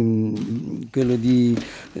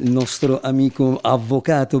il nostro amico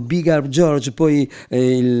avvocato Big Up George, poi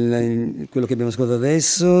quello che abbiamo ascoltato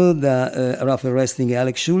adesso da Raphael Resting e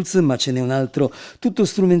Alex Schultz, ma ce n'è un altro tutto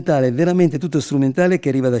strumentale, veramente tutto strumentale, che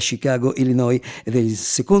arriva da Chicago, Illinois, ed è il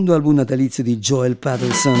secondo album natalizio di Joel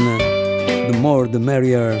Patterson, The More The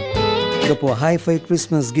Merrier. Dopo Hi-Fi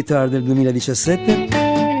Christmas Guitar del 2017,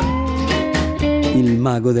 il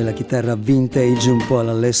mago della chitarra vintage, un po'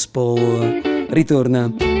 alla Les Paul,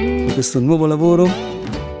 ritorna con questo nuovo lavoro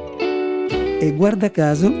e guarda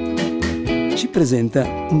caso ci presenta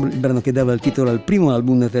un brano che dava il titolo al primo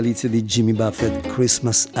album natalizio di Jimmy Buffett,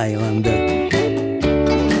 Christmas Island.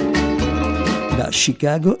 Da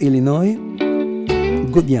Chicago, Illinois,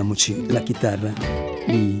 godiamoci la chitarra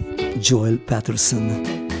di Joel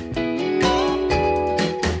Patterson.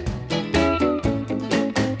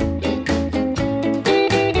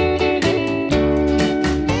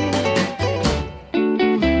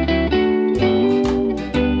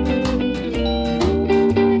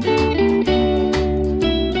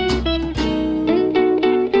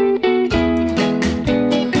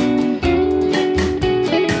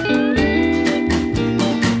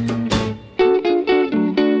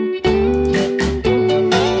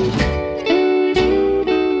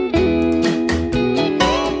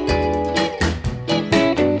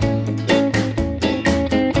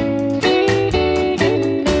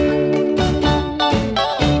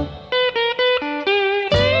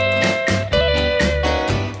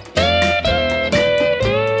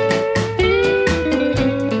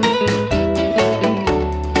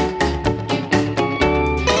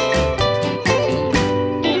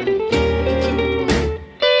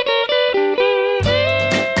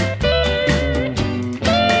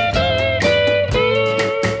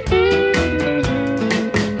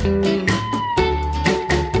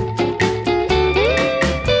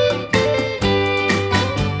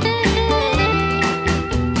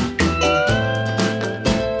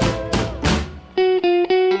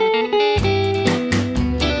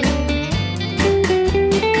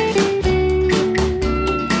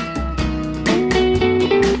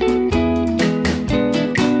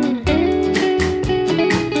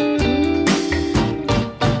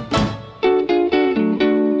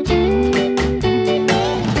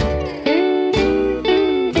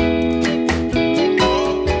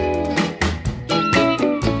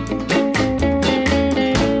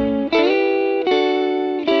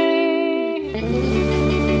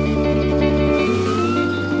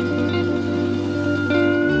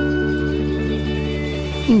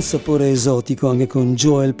 Un sapore esotico anche con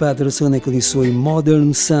Joel Patterson e con i suoi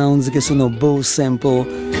modern sounds che sono Bow Sample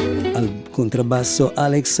al contrabbasso,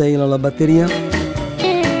 Alex Hale alla batteria.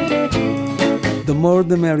 The More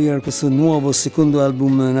The Merrier, questo nuovo secondo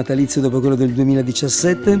album natalizio dopo quello del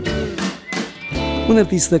 2017. Un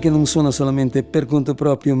artista che non suona solamente per conto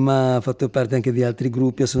proprio, ma ha fatto parte anche di altri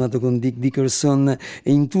gruppi, ha suonato con Dick Dickerson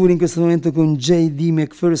e in tour in questo momento con J.D.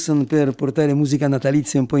 McPherson per portare musica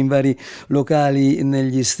natalizia un po' in vari locali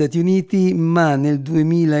negli Stati Uniti, ma nel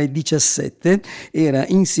 2017 era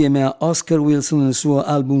insieme a Oscar Wilson nel suo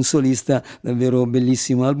album solista, davvero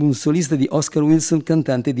bellissimo album solista di Oscar Wilson,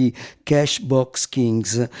 cantante di Cashbox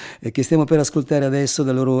Kings, che stiamo per ascoltare adesso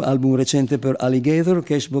dal loro album recente per Alligator.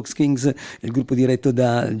 Cashbox Kings, il gruppo diretto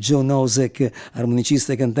da Joe Nosek,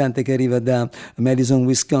 armonicista e cantante che arriva da Madison,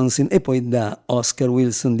 Wisconsin, e poi da Oscar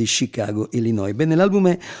Wilson di Chicago, Illinois. Bene, l'album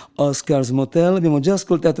è Oscar's Motel, abbiamo già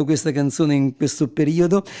ascoltato questa canzone in questo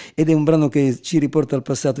periodo ed è un brano che ci riporta al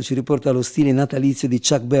passato, ci riporta allo stile natalizio di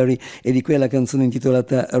Chuck Berry e di quella canzone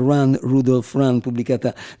intitolata Run Rudolph Run,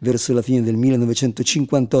 pubblicata verso la fine del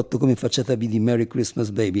 1958 come facciata B di Merry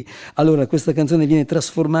Christmas Baby. Allora questa canzone viene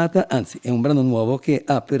trasformata, anzi è un brano nuovo che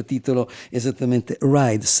ha per titolo esattamente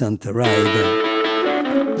Ride Santa Ride.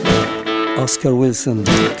 Oscar Wilson,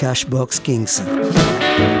 Cashbox Kings.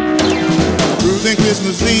 Cruising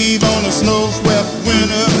Christmas Eve on a snow-swept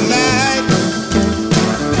winter night,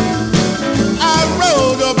 I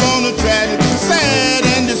rode up on a tragic, sad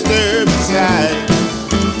and disturbed sight.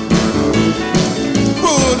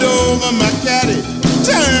 Pulled over my caddy,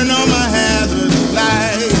 turned on my hazard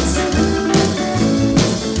lights.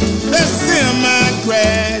 The semi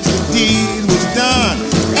crashed, the deed was done.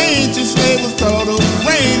 Ancient slave was total,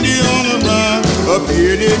 reindeer on the run. A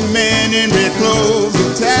bearded man in red clothes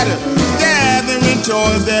and tattered, gathering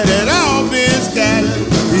toys that had all been scattered.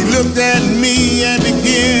 He looked at me and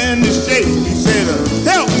began to shake. He said,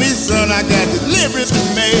 help me son, I got deliveries to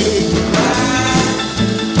make.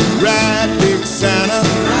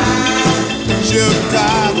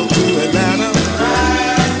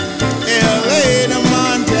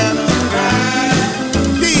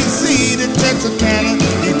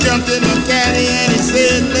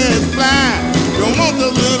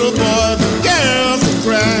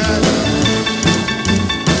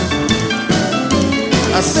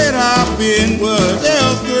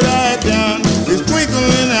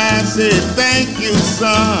 say thank you,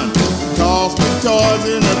 son. Tossed me toys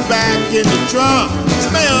in the back in the trunk.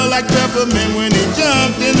 Smell like peppermint when he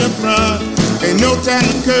jumped in the front. Ain't no time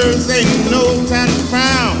to curse, ain't no time to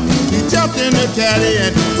frown. He jumped in the caddy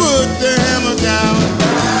and put the hammer down.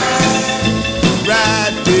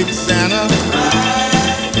 Ride, big Santa.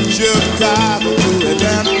 Chicago to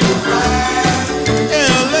Atlanta.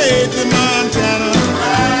 LA to Montana.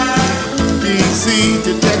 DC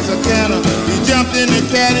to Texarkana. He jumped in the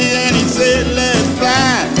caddy and he said, let's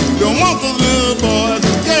fly. Don't want those little boys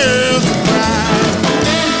and girls to cry.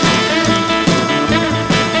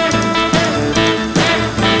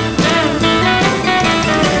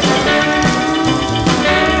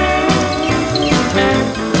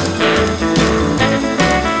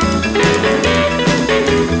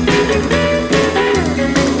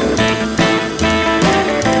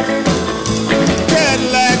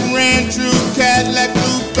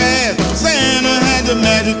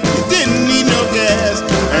 Magic, you didn't need no gas.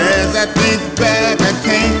 As I think back, I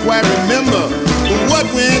can't quite remember what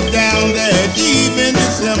went down that eve in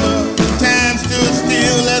December. Time stood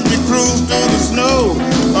still as we cruised through the snow.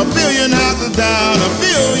 A billion houses down, a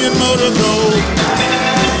billion more to go.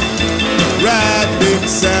 Ride, big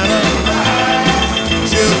Santa.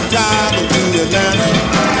 Chicago to Atlanta.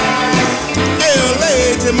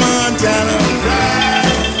 LA to Montana.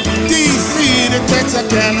 DC to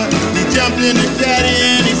Texarkana. He jumped in the caddy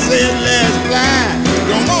and he said, let's fly.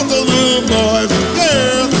 Don't want those little boys and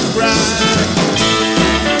girls to cry.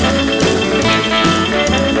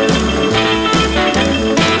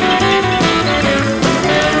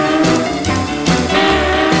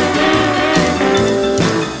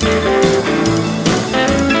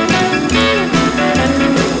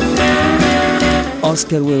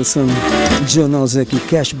 Oscar Wilson, John Osek, i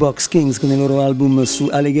Cashbox Kings con il loro album su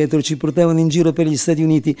Alligator ci portavano in giro per gli Stati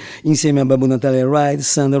Uniti insieme a Babbo Natale Ride,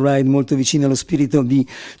 Sunday Ride, molto vicino allo spirito di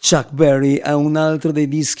Chuck Berry. A un altro dei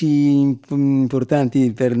dischi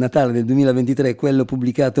importanti per Natale del 2023, quello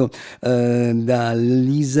pubblicato da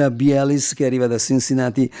Lisa Bielis, che arriva da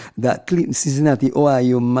Cincinnati,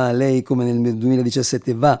 Ohio, ma lei, come nel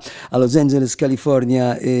 2017, va a Los Angeles,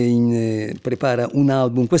 California e prepara un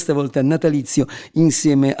album, questa volta natalizio,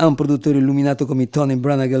 insieme a un produttore illuminato come Tony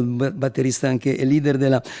Branagan, batterista anche e leader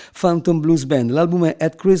della Phantom Blues Band. L'album è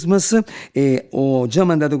At Christmas e ho già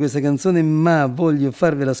mandato questa canzone, ma voglio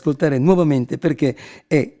farvela ascoltare nuovamente perché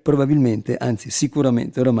è probabilmente, anzi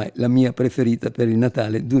sicuramente oramai, la mia preferita per il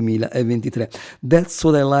Natale 2023. That's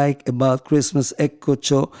What I Like About Christmas, ecco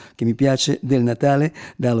ciò che mi piace del Natale,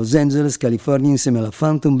 da Los Angeles, California, insieme alla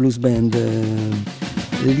Phantom Blues Band,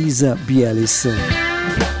 Lisa Bielis.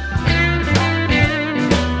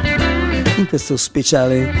 In questo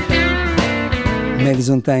speciale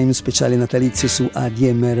Madison Time, speciale natalizio su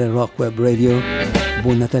ADMR Rock Web Radio.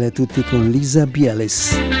 Buon Natale a tutti con Lisa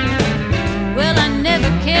Bielis. Well, I never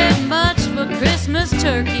cared much for Christmas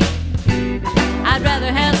turkey. I'd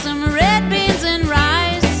rather have some red beans and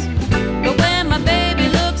rice. But when my baby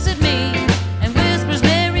looks at me and whispers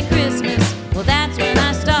Merry Christmas, well, that's when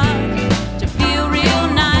I start to feel real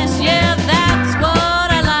nice. Yeah, that's what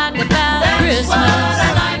I like about Christmas.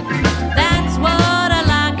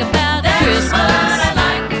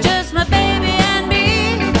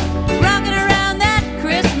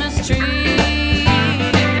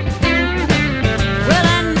 Well,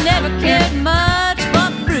 I never cared much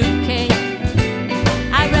for fruit.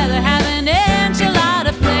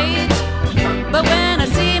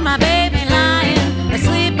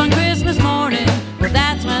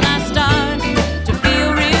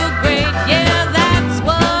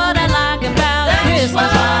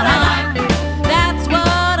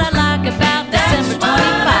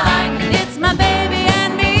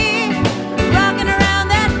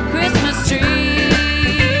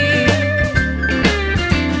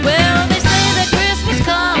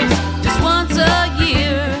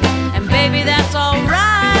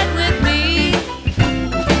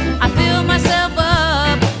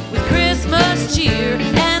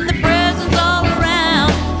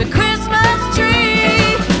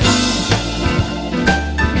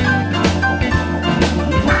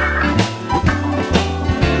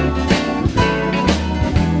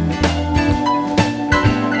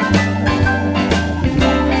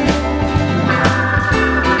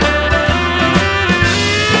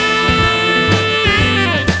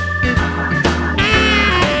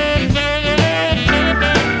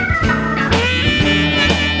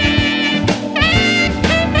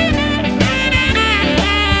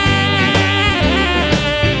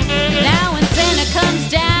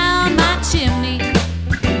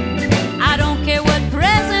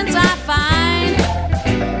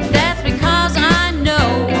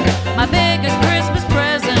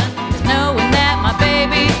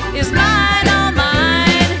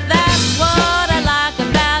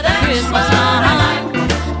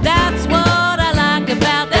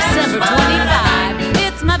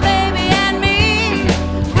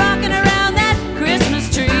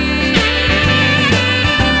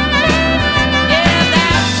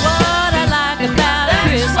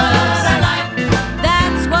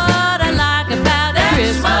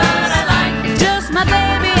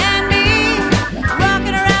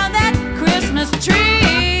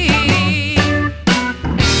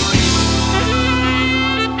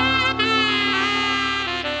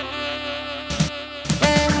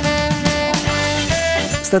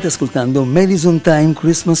 State ascoltando Madison Time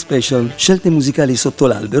Christmas Special, scelte musicali sotto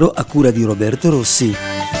l'albero a cura di Roberto Rossi.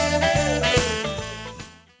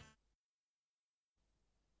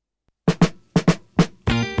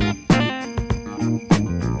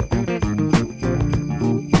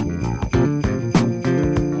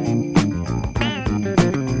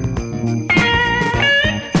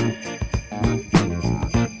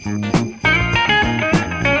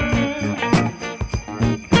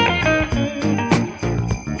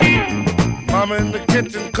 Mama in the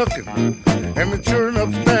kitchen cooking, and the children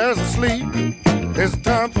upstairs asleep. It's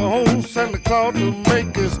time for old Santa Claus to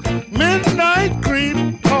make his midnight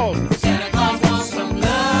creep. Cause Santa Claus wants some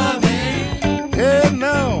loving. Yeah,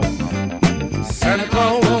 now Santa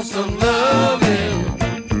Claus wants some loving.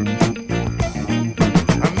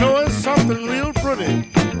 I know it's something real pretty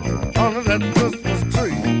under that Christmas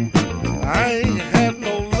tree. I ain't had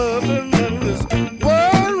no loving in this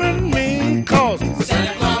world in me. Cause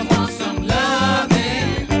Santa Claus wants some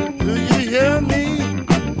loving. Do you hear me?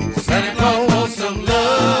 Santa Claus wants some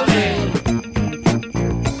loving.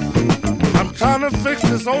 I'm trying to fix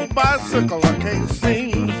this old bicycle. I can't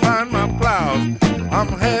seem to find my plows. I'm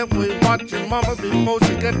halfway watching Mama before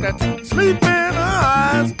she get that sleep in her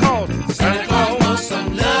eyes. Cause Santa Claus wants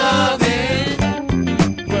some loving.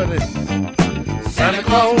 Buddy, Santa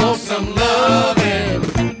Claus wants some loving.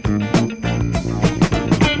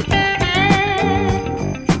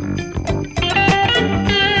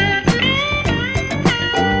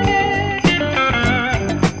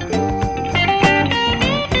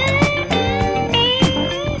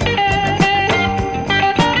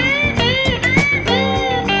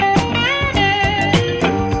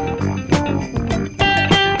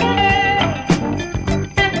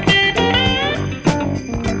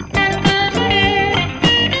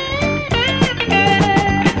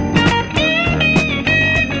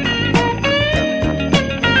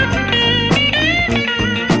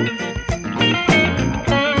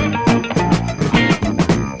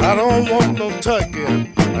 I don't want no turkey.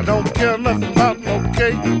 I don't care nothing about no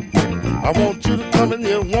cake. I want you to come in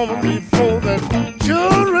here, woman, before that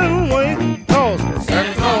children wake. Cause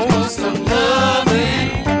Santa Claus wants some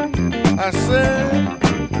loving. I said,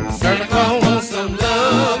 Santa Claus wants some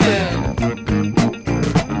loving.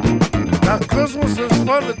 Now Christmas is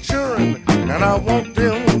for the children, and I want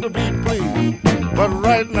them to be pleased. But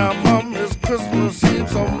right now, Mom, it's Christmas Eve,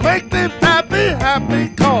 so make them happy, happy.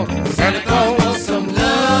 Cause Santa Claus wants some loving.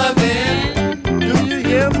 Do you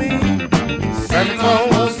hear me? Santa Claus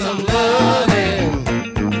wants some loving.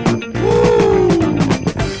 Woo!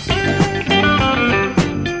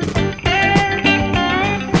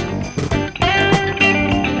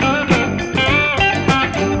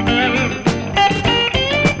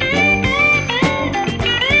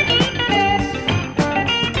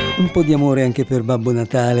 Un po' di amore anche per Babbo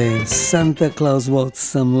Natale. Santa Claus Wants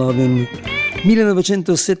Some Lovin'.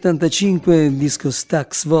 1975, il disco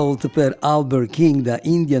Stax Vault per Albert King da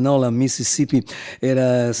Indianola, Mississippi.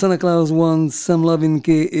 Era Santa Claus Wants Some Lovin'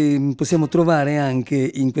 che possiamo trovare anche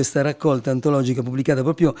in questa raccolta antologica pubblicata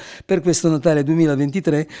proprio per questo Natale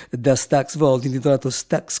 2023 da Stax Vault, intitolato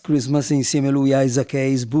Stax Christmas, e insieme a lui Isaac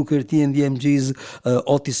Hayes, Booker T and the MGs,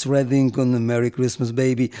 Otis Redding con Merry Christmas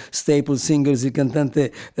Baby, Staple Singers, il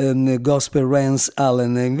cantante gospel Rance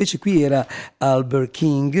Allen. Invece qui era Albert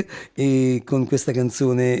King e con questa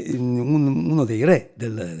canzone uno dei re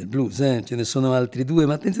del blues, ce ne sono altri due,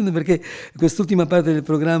 ma attenzione perché quest'ultima parte del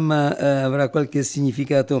programma avrà qualche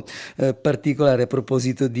significato particolare a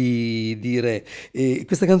proposito di re.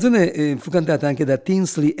 Questa canzone fu cantata anche da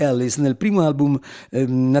Tinsley Ellis nel primo album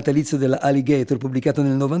natalizio della Alligator, pubblicato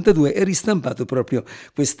nel 92 e ristampato proprio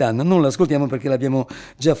quest'anno. Non lo ascoltiamo perché l'abbiamo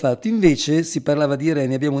già fatto. Invece si parlava di re,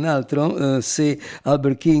 ne abbiamo un altro. Se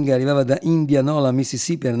Albert King arrivava da Indianola,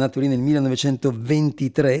 Mississippi, era nato lì nel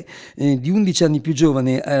 1923, di 11 anni più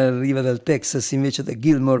giovane arriva dal Texas invece da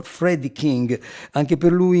Gilmore, Freddie King. Anche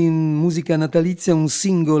per lui in musica natalizia un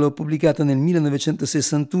singolo pubblicato nel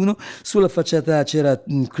 1961, sulla facciata c'era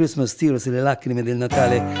Christmas Tears, le lacrime del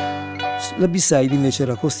Natale. La B-side invece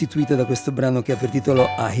era costituita da questo brano che ha per titolo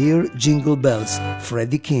I Hear Jingle Bells,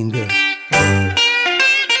 Freddie King.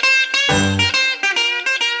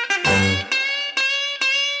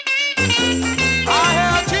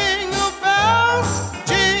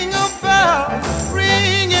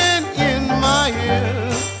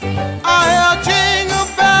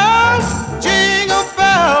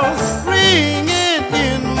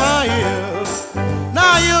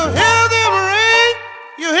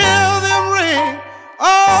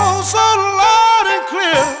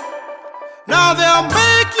 Now they'll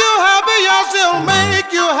make you happy, yes, they'll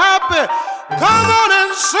make you happy. Come on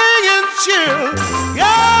and sing and cheer.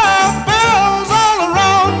 Yeah.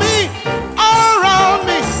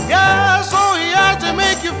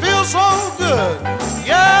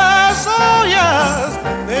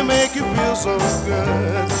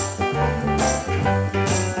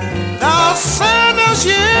 Santa's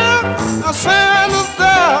here, Santa's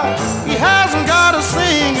there. He hasn't got a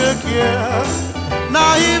single care.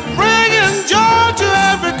 Now he's bringing joy to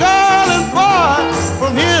every girl and boy,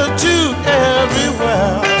 from here to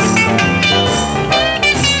everywhere.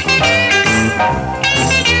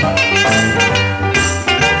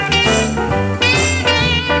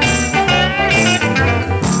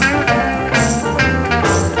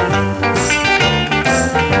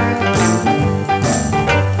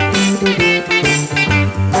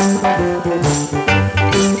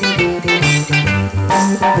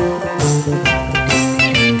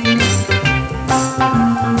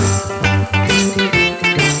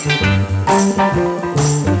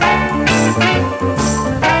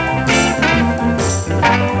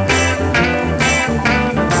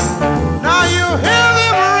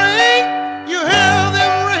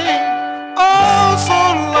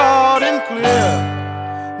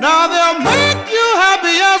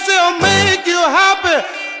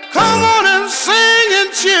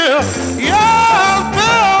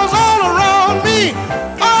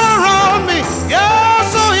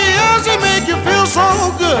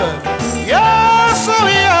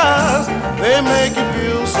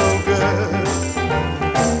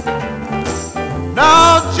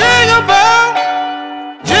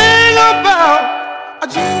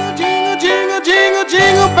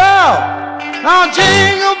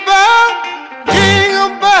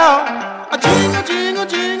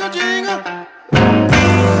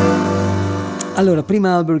 Allora,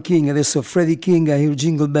 prima Albert King, adesso Freddie King, I Hear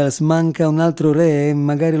Jingle Bells. Manca un altro re,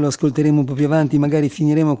 magari lo ascolteremo un po' più avanti, magari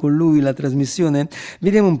finiremo con lui la trasmissione.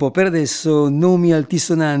 Vediamo un po', per adesso nomi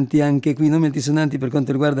altisonanti, anche qui nomi altisonanti per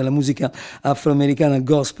quanto riguarda la musica afroamericana,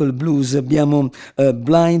 gospel, blues. Abbiamo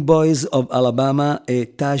Blind Boys of Alabama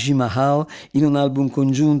e Taj Mahal in un album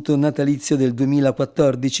congiunto natalizio del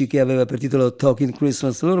 2014 che aveva per titolo Talking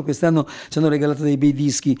Christmas. Loro quest'anno ci hanno regalato dei bei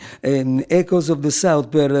dischi, Echoes of the South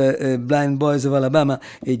per Blind Boys of Alabama,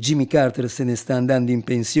 e Jimmy Carter se ne sta andando in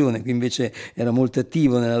pensione, qui invece era molto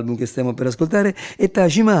attivo nell'album che stiamo per ascoltare, e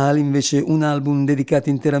Taj Mahal invece un album dedicato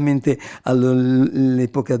interamente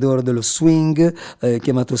all'epoca d'oro dello swing,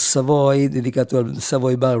 chiamato Savoy, dedicato al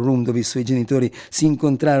Savoy Ballroom, dove i suoi genitori si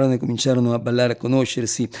incontrarono e cominciarono a ballare, a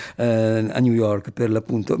conoscersi a New York per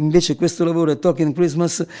l'appunto. Invece questo lavoro è Talking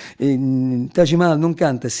Christmas. Taj Mahal non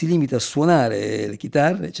canta, si limita a suonare le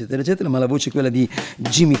chitarre eccetera eccetera, ma la voce è quella di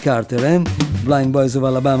Jimmy Carter, Blind Boys of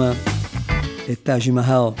Alabama e Taj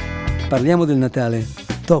Mahal. Parliamo del Natale,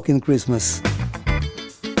 Talking Christmas,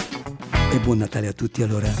 e buon Natale a tutti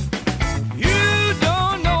allora. You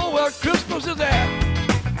don't know what Christmas is at,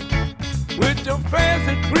 with your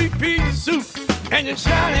fancy three-piece suit and your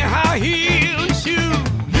shiny high-heel shoes.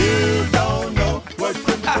 You don't know what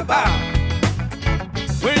Christmas is about.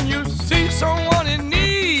 When you see someone in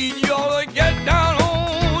need, you ought to get down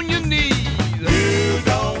on your knees. You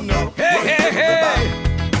don't know. Hey, hey, hey.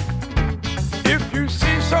 If you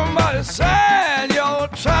see somebody sad, you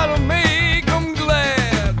ought to try to make them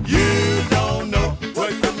glad. You don't know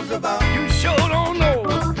what Christmas is about. You sure don't know.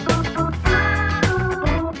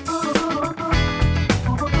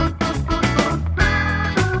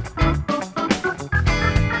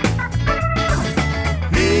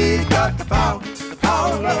 He got the power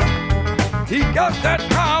of love. He got that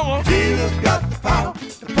power. Jesus got the power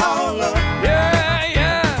of love. Yeah,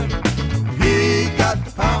 yeah. He got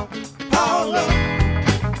the power of love.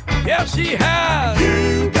 Yes, he has.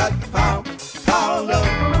 You got the power of love.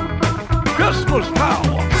 Christmas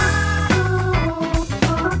power.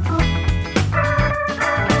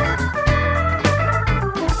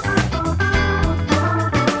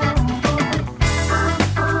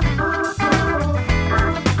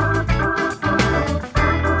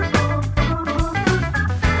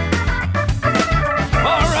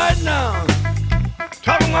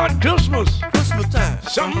 Christmas time.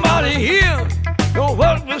 Somebody here know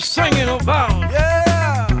what we're singing about.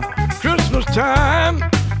 Yeah. Christmas time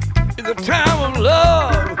is a time of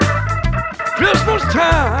love. Christmas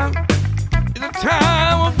time is a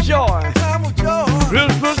time of joy. Time of joy.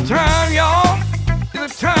 Christmas time, y'all,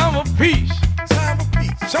 is a time of peace. Time of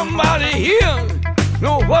peace. Somebody here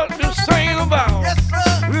know what we're singing about. Yes,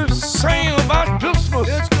 sir. We're singing about Christmas.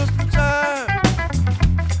 It's Christmas time.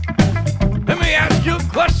 Let me ask you a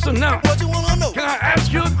question now. What you wanna know? Can I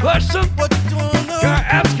ask you a question? What you wanna know? Can I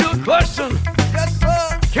ask you a question? Yes,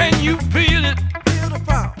 sir. Can you feel it? Feel the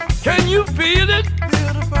power. Can you feel it?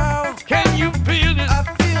 Feel the power. Can you feel it? I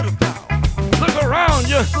feel the power. Look around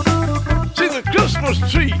you. See the Christmas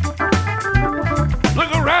tree.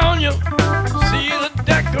 Look around you. See the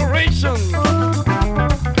decorations.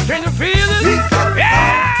 Can you feel it? Yeah!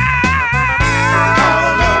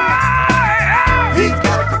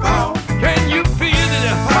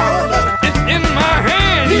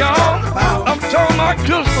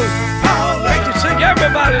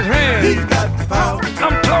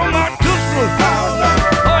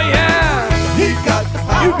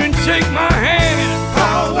 shake my hand.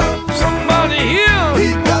 Somebody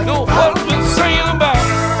here know what we're singing about.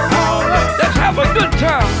 Let's have a good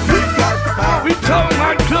time. We talking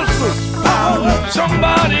about Christmas.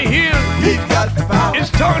 Somebody here is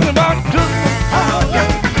talking about Christmas.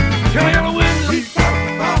 Can I get a witness?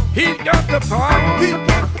 He's got the power.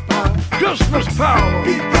 Christmas power.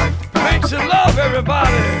 Makes you love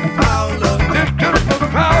everybody. This Christmas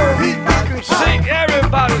power can shake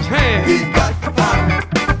everybody's hand.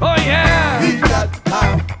 Oh yeah.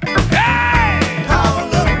 Hey!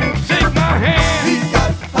 Shake my hand.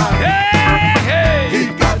 Hey, hey.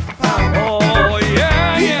 Oh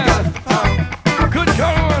yeah, yeah. Good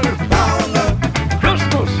going.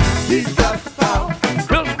 Christmas.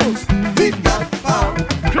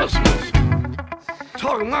 Christmas.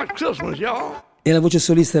 Talking about Christmas, y'all. E la voce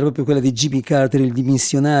solista era proprio quella di Jimmy Carter, il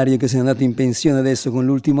dimissionario che se n'è andato in pensione adesso con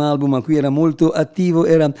l'ultimo album, ma qui era molto attivo,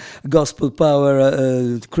 era Gospel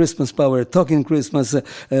Power, Christmas Power, Talking Christmas,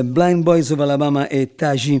 Blind Boys of Alabama e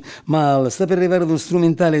Taji Mahal. Sta per arrivare uno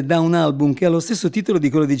strumentale da un album che ha lo stesso titolo di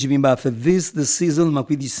quello di Jimmy Buffett, This the Season, ma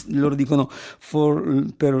qui loro dicono for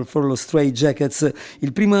lo Stray Jackets,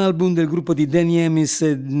 il primo album del gruppo di Danny Amis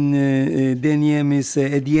e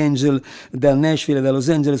The Angel da Nashville e da Los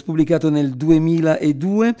Angeles, pubblicato nel 2002,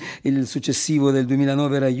 il successivo del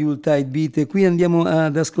 2009 era Yuletide Beat, e qui andiamo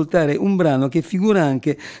ad ascoltare un brano che figura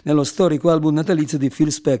anche nello storico album natalizio di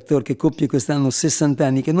Phil Spector, che compie quest'anno 60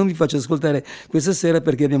 anni, che non vi faccio ascoltare questa sera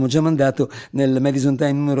perché abbiamo già mandato nel Madison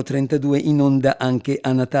Time numero 32 in onda anche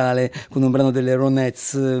a Natale con un brano delle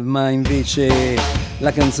Ronettes, ma invece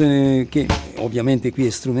la canzone, che ovviamente qui è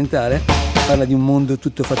strumentale, parla di un mondo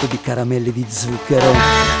tutto fatto di caramelle di zucchero,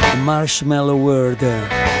 Marshmallow World.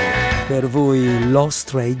 Per voi Lost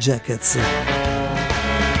Stray Jackets.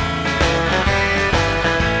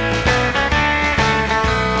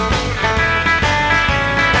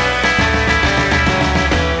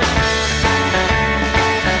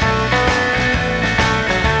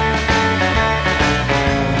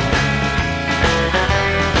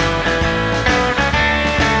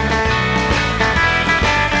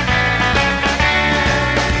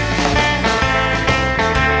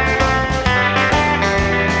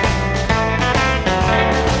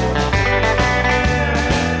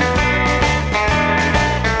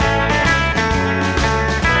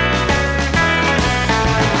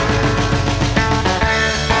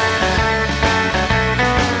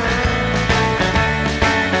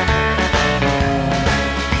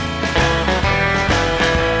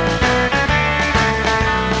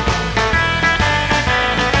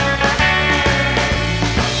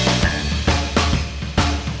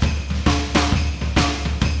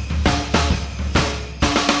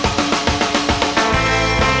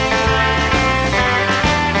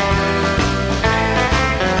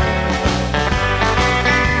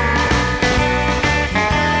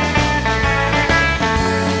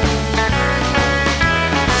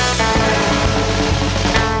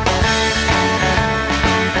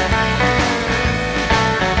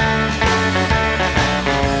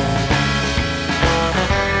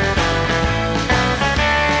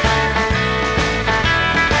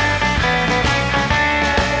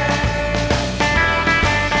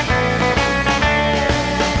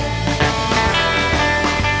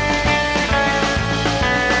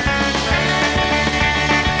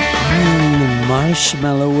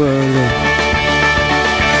 Marshmallow World.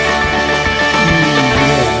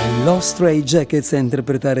 Lost Stray Jackets a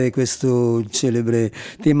interpretare questo celebre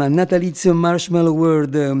tema natalizio, Marshmallow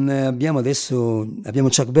World. Abbiamo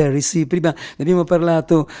Chuck Berry, sì, prima ne abbiamo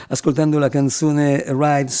parlato ascoltando la canzone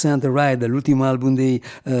Ride Santa Ride, l'ultimo album dei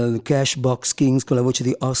Cashbox Kings con la voce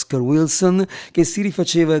di Oscar Wilson, che si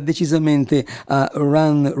rifaceva decisamente a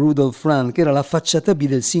Run Rudolph Run, che era la facciata B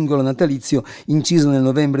del singolo natalizio inciso nel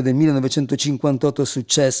novembre del 1958 su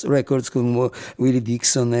Chess Records con Willie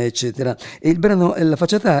Dixon eccetera, e il brano, la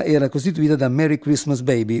facciata A era costituita da Merry Christmas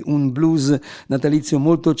Baby, un blues natalizio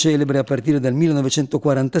molto celebre a partire dal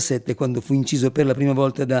 1947, quando fu inciso per la prima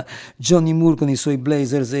volta da Johnny Moore con i suoi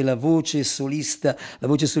Blazers e la voce solista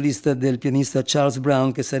del pianista Charles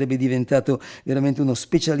Brown, che sarebbe diventato veramente uno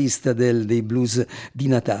specialista dei blues di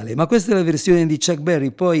Natale. Ma questa è la versione di Chuck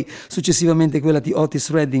Berry, poi successivamente quella di Otis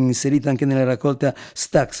Redding, inserita anche nella raccolta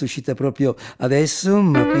Stax, uscita proprio adesso,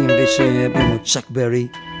 ma qui invece abbiamo Chuck Berry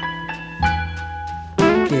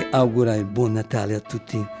che augura il buon Natale a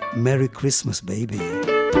tutti. Merry Christmas baby,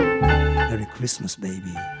 Merry Christmas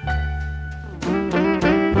baby,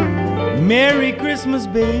 Merry Christmas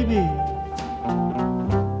baby,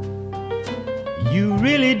 you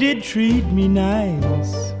really did treat me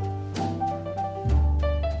nice.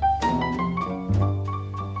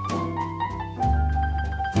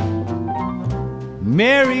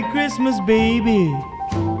 Merry Christmas, baby.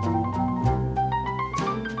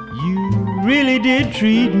 You really did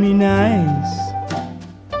treat me nice.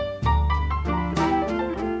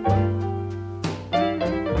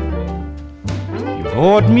 You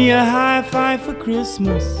bought me a high five for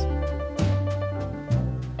Christmas.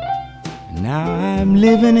 And now I'm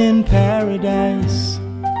living in paradise.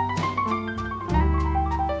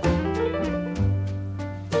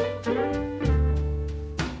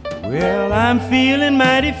 Well, I'm feeling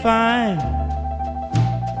mighty fine.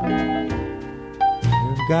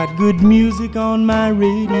 I've got good music on my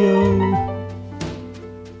radio.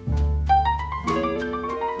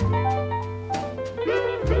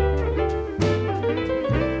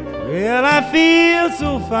 Well, I feel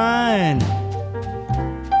so fine.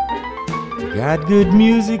 Got good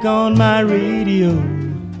music on my radio.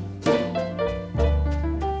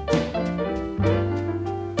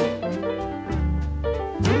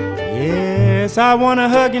 Yes, I wanna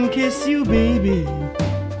hug and kiss you, baby,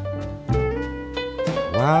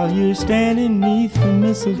 while you're standing neath the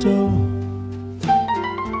mistletoe.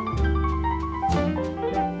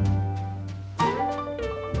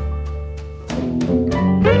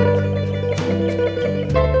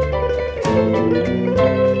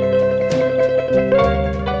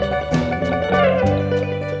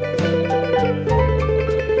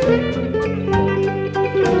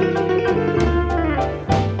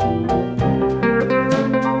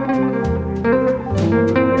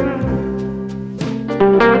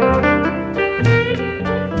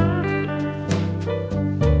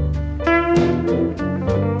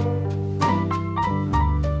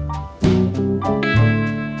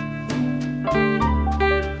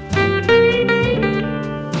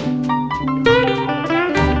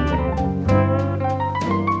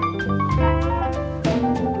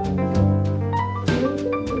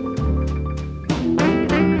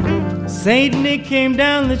 Saint Nick came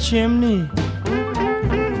down the chimney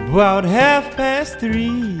about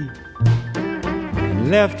 3:30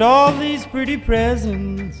 and left all these pretty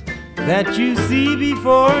presents that you see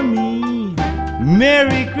before me.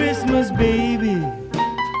 Merry Christmas, baby.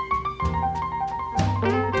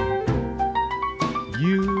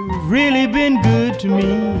 You've really been good to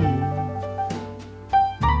me.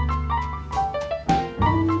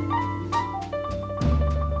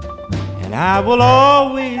 And I will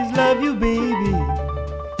always love you, baby.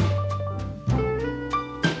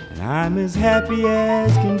 And I'm as happy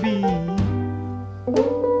as can be.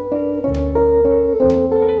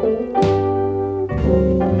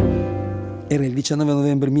 Era il 19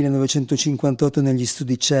 novembre 1958 negli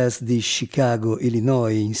studi Chess di Chicago,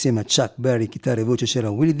 Illinois. Insieme a Chuck Berry, chitarra e voce, c'era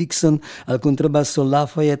Willie Dixon, al contrabbasso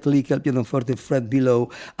Lafayette Leake, al pianoforte Fred Below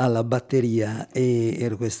alla batteria. E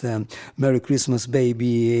era questa Merry Christmas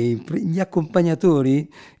Baby. E gli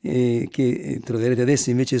accompagnatori che troverete adesso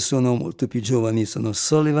invece sono molto più giovani, sono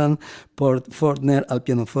Sullivan Fortner al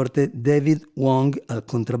pianoforte, David Wong al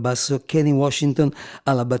contrabbasso, Kenny Washington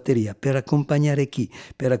alla batteria. Per accompagnare chi?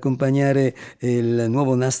 Per accompagnare il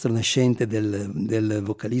nuovo nastro nascente del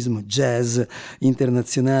vocalismo jazz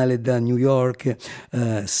internazionale da New York,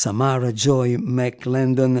 Samara Joy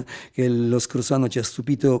McLendon, che lo scorso anno ci ha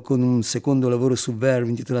stupito con un secondo lavoro su Verve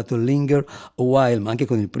intitolato Linger a While, ma anche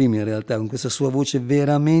con il primo in realtà, con questa sua voce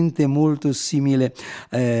veramente molto simile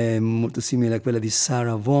a quella di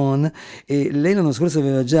Sarah Vaughan. E lei l'anno scorso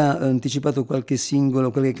aveva già anticipato qualche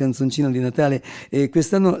singolo, qualche canzoncina di Natale, e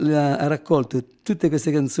quest'anno ha raccolto tutte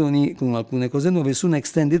queste canzoni con alcune cose nuove su un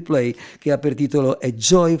extended play che ha per titolo A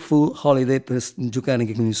Joyful Holiday, per giocare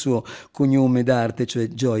anche con il suo cognome d'arte, cioè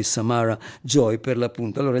Joy, Samara Joy per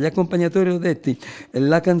l'appunto. Allora, gli accompagnatori ho detti,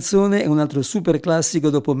 la canzone è un altro super classico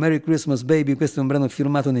dopo Merry Christmas Baby. Questo è un brano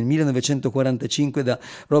firmato nel 1945 da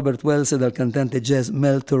Robert Wells e dal cantante jazz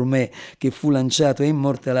Mel Tormé, che fu lanciato e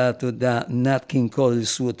immortalato da Nat King Cole, il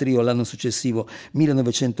suo trio, l'anno successivo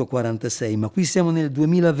 1946. Ma qui siamo nel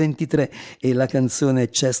 2023 e la canzone è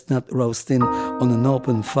Chestnut Roasting on an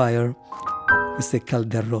Open Fire. Queste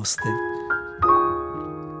calde arroste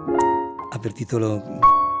ha per titolo,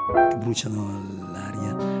 che bruciano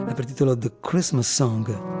l'aria, ha per titolo The Christmas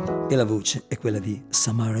Song, e la voce è quella di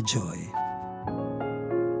Samara Joy.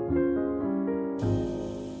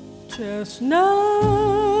 Chestnuts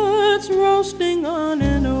roasting on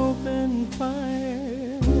an open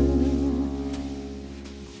fire,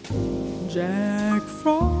 Jack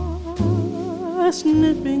Frost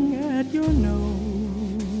nipping at your nose,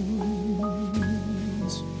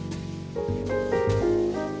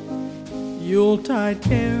 Yuletide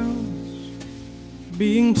carols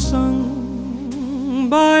being sung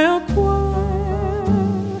by a choir,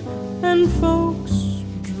 and folks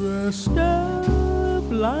dressed up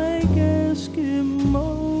like Eskimos.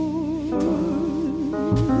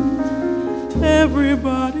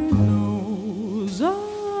 everybody knows a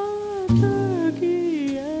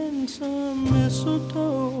turkey and some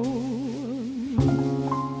mistletoe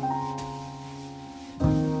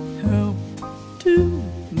help to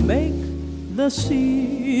make the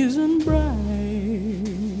season bright.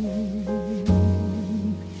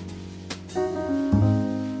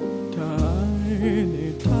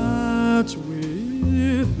 Tiny tots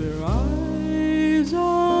with their eyes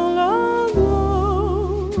all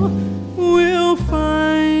aglow will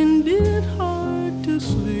find it hard to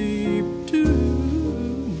sleep tonight.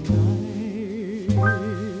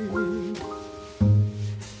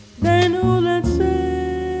 They know that Santa's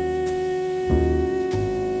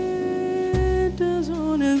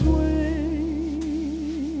on his way.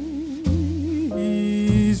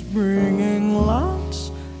 He's bringing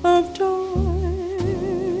lots of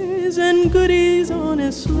toys and goodies on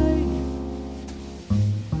his sleigh.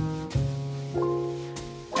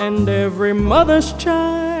 And every mother's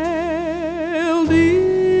child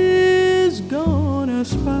is gonna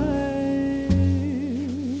spy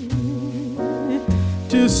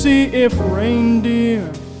to see if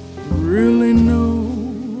reindeer really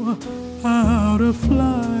know how to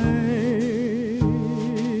fly.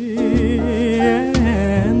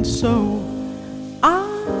 And so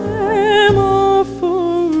I'm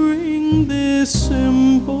offering this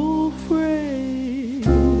simple phrase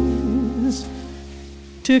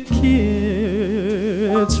to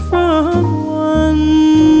kids from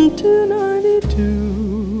 1 to 92.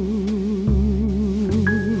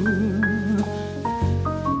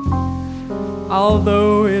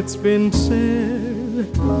 Although it's been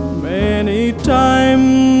said many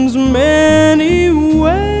times, many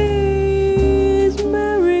ways,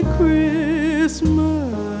 Merry Christmas,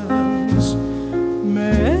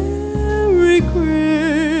 Merry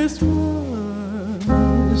Christmas,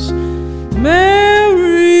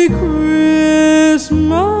 Merry Christmas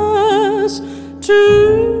to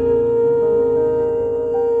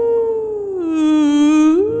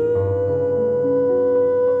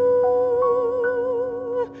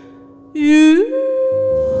you.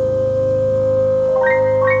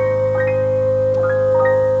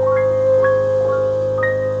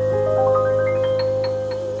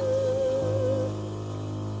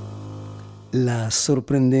 La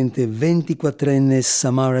sorprendente 24enne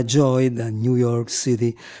Samara Joy da New York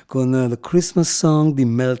City con The Christmas Song di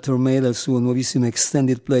Mel Torme dal suo nuovissimo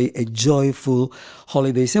extended play A Joyful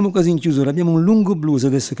Holiday. Siamo quasi in chiusura, abbiamo un lungo blues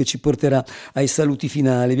adesso che ci porterà ai saluti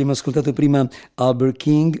finali. Abbiamo ascoltato prima Albert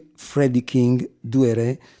King, Freddie King, due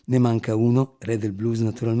re, ne manca uno, re del blues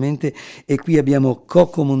naturalmente, e qui abbiamo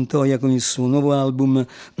Coco Montoya con il suo nuovo album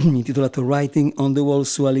intitolato Writing on the Wall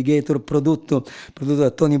su Alligator, prodotto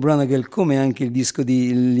da Tony Branaghel, come anche il disco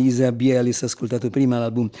di Lisa Bielis ascoltato prima,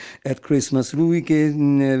 l'album At Christmas. Lui che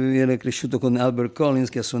era cresciuto con Albert Collins,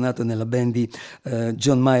 che ha suonato nella band di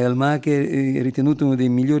John Mayall, ma che è ritenuto uno dei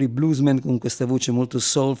migliori bluesmen, con questa voce molto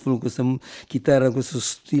soulful, questa chitarra, questo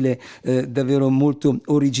stile davvero molto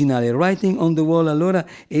originale. Writing on the Wall allora,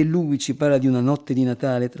 e lui ci parla di una notte di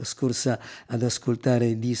Natale trascorsa ad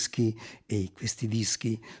ascoltare dischi, e questi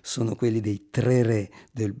dischi sono quelli dei tre re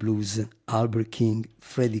del blues: Albert King,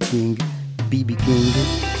 Freddie King, B.B. King.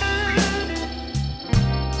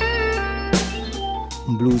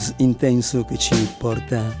 Un blues intenso che ci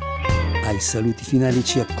porta ai saluti finali,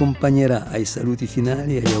 ci accompagnerà ai saluti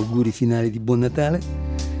finali, agli auguri finali di Buon Natale.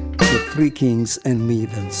 The Three Kings and Me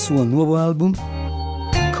dal suo nuovo album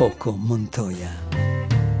Coco Montoya.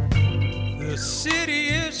 The city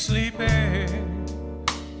is sleeping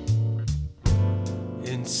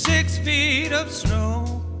in 6 feet of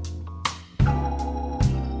snow.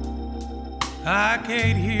 I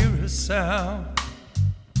can't hear a sound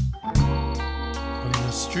from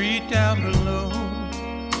the street down below,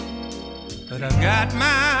 but I've got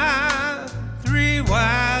my 3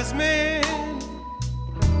 wise men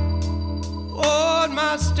on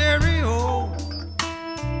my stereo,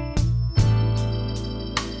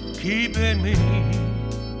 keeping me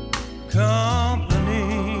company.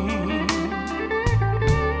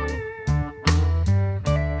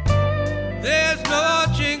 There's no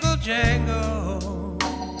jingle jangle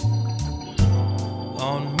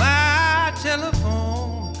on my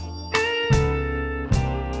telephone.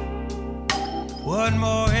 One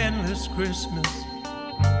more endless Christmas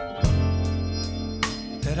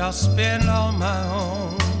that I'll spend on my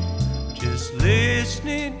own, just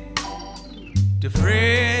listening to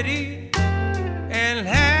Freddie and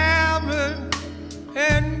Hammond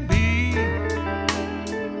and B.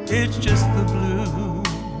 It's just the blues,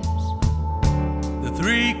 the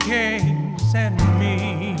Three Kings and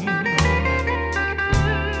me.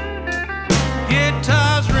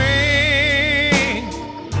 Guitars ring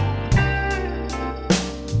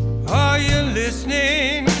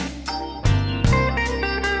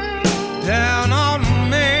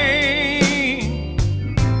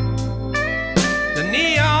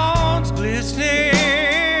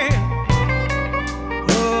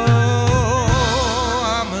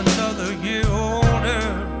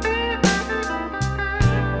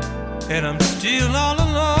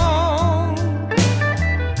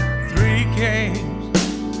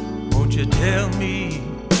tell me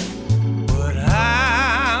what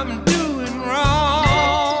I'm doing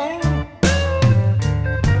wrong?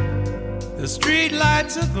 The street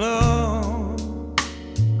lights aglow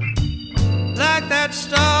like that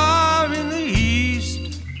star in the east.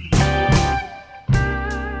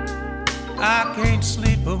 I can't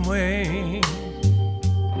sleep away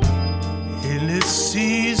in this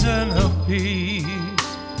season of peace.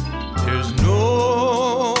 There's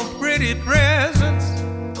no pretty presents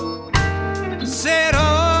set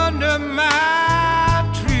under my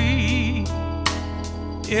tree.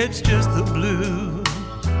 It's just the blues,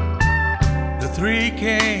 the three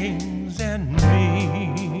kings and me.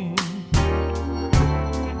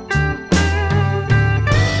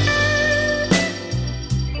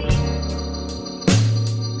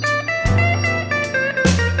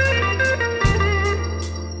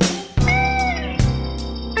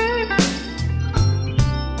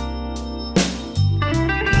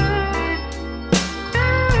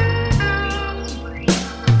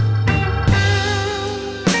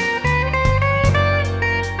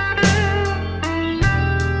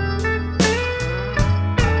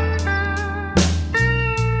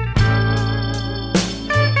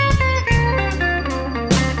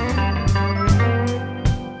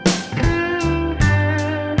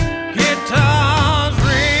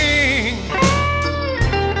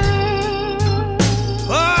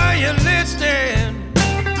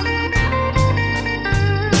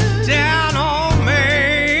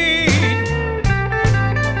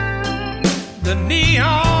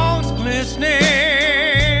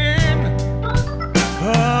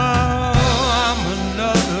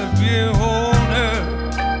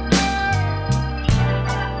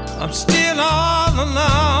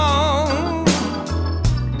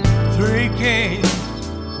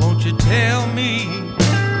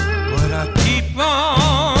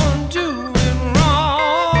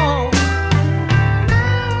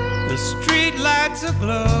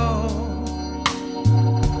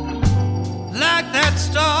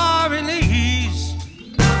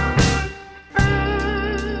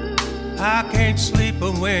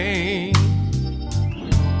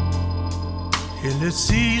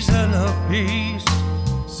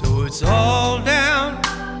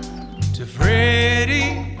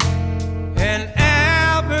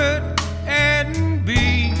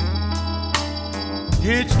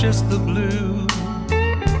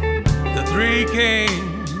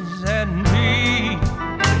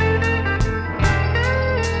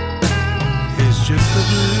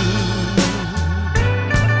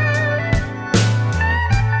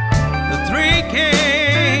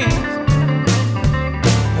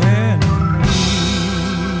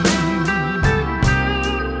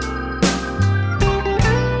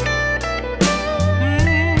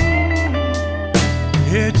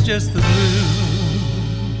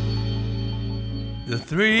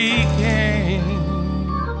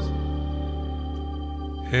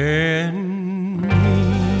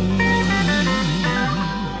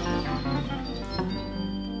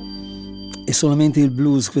 Solamente il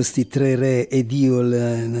blues, questi tre re ed io,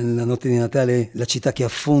 nella notte di Natale, la città che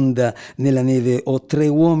affonda nella neve. Ho tre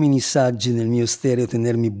uomini saggi nel mio stereo,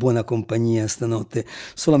 tenermi buona compagnia stanotte.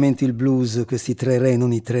 Solamente il blues, questi tre re,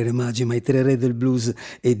 non i tre re magi, ma i tre re del blues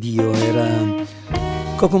ed io. Era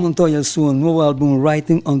Coco Montoya al suo nuovo album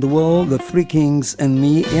Writing on the Wall, The Three Kings and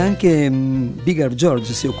Me, e anche Big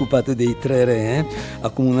George si è occupato dei tre re,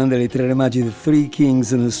 accomunando i tre re magi, The Three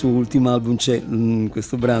Kings. Nel suo ultimo album c'è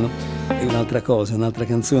questo brano, è un'altra cosa, un'altra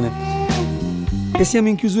canzone. E siamo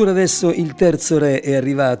in chiusura adesso, il terzo re è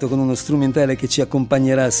arrivato con uno strumentale che ci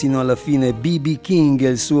accompagnerà sino alla fine, B.B. King e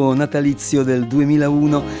il suo natalizio del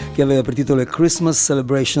 2001 che aveva per titolo Christmas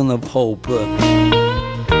Celebration of Hope.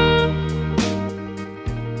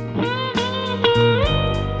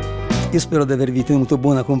 Io spero di avervi tenuto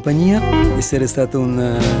buona compagnia, essere stato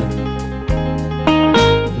una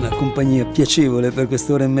compagnia piacevole per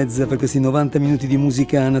quest'ora e mezza, per questi 90 minuti di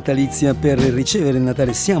musica natalizia per ricevere il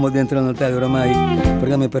Natale. Siamo dentro il Natale oramai, il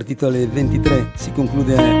programma è partito alle 23, si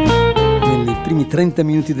conclude nei primi 30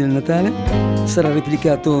 minuti del Natale, sarà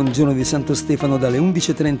replicato il giorno di Santo Stefano dalle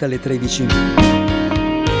 11.30 alle 13.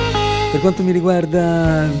 Per quanto mi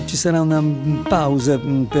riguarda ci sarà una pausa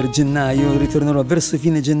per gennaio, ritornerò verso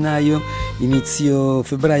fine gennaio, inizio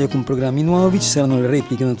febbraio con programmi nuovi, ci saranno le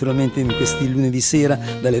repliche naturalmente in questi lunedì sera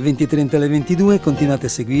dalle 20.30 alle 22, continuate a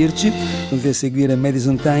seguirci, continuate a seguire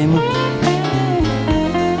Madison Time.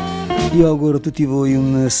 Io auguro a tutti voi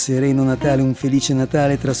un sereno Natale, un felice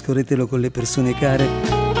Natale, trascorretelo con le persone care,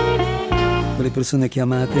 con le persone che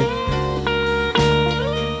amate,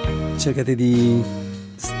 cercate di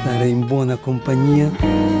stare in buona compagnia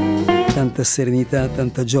tanta serenità,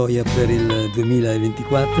 tanta gioia per il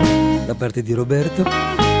 2024 da parte di Roberto.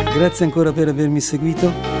 Grazie ancora per avermi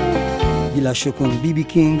seguito. Vi lascio con B.B.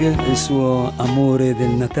 King e il suo amore del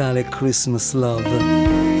Natale, Christmas Love.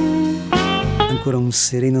 Ancora un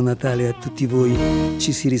sereno Natale a tutti voi.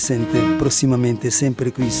 Ci si risente prossimamente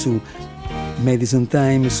sempre qui su Madison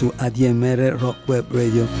Time, su ADMR Rock Web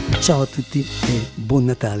Radio. Ciao a tutti e buon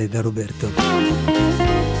Natale da Roberto.